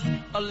was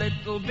a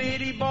little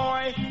bitty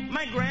boy,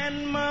 my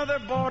grandmother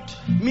bought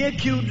me a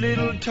cute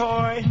little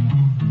toy.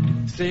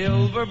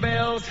 Silver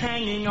bells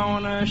hanging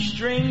on a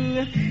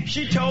string.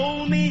 She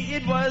told me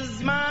it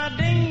was my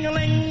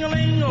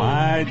ding-a-ling-a-ling.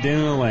 My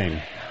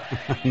ding-a-ling.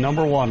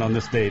 Number 1 on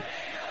this date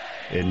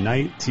in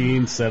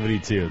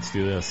 1972. Let's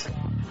do this.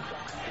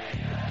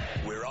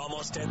 We're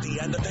almost at the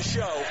end of the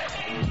show.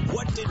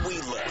 What did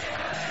we learn?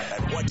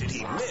 And what did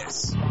he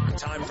miss?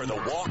 Time for the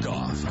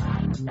walk-off.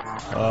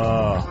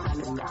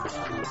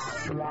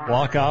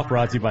 Walk-off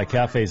brought to you by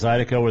Cafe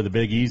Zydeco, where the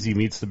Big Easy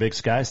meets the Big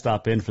Sky.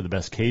 Stop in for the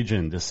best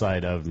Cajun this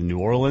side of New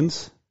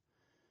Orleans.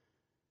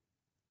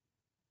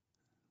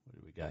 What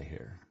do we got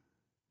here?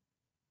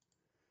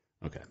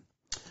 Okay.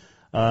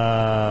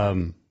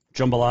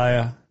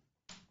 Jambalaya,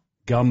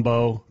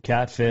 gumbo,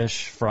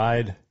 catfish,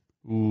 fried.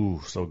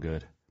 Ooh, so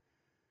good.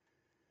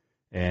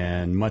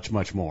 And much,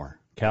 much more.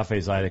 Cafe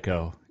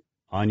Zydeco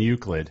on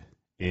Euclid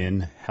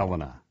in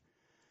Helena.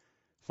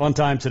 Fun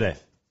time today.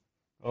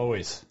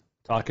 Always.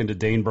 Talking to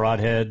Dane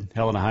Broadhead,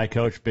 Helena High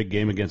coach. Big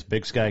game against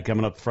Big Sky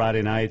coming up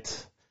Friday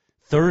night.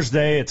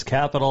 Thursday, it's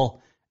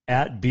Capital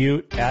at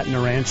Butte, at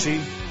Naranchi.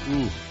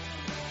 Ooh.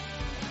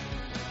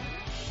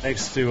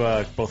 Thanks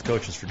to both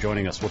coaches for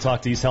joining us. We'll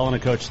talk to East Helena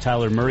coach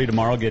Tyler Murray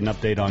tomorrow, get an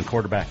update on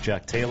quarterback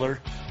Jack Taylor.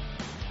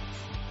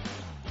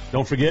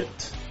 Don't forget,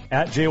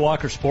 at Jay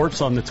Walker Sports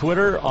on the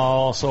Twitter,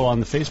 also on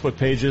the Facebook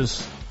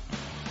pages,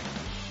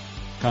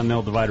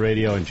 Continental Divide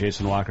Radio and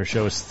Jason Walker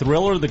Show. Is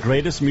Thriller the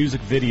greatest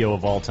music video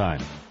of all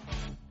time?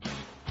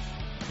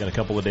 Got a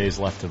couple of days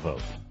left to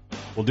vote.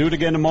 We'll do it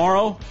again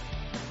tomorrow.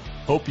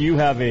 Hope you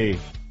have a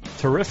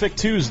terrific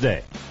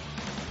Tuesday.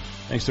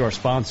 Thanks to our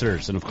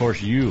sponsors and, of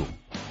course, you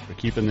for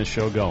keeping this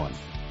show going.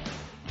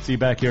 See you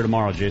back here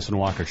tomorrow, Jason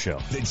Walker Show.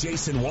 The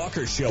Jason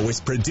Walker Show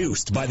is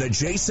produced by the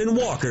Jason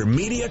Walker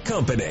Media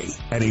Company.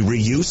 Any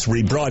reuse,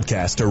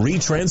 rebroadcast, or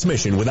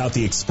retransmission without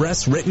the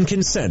express written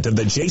consent of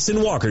the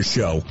Jason Walker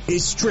Show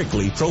is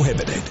strictly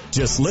prohibited.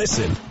 Just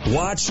listen,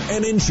 watch,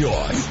 and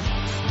enjoy.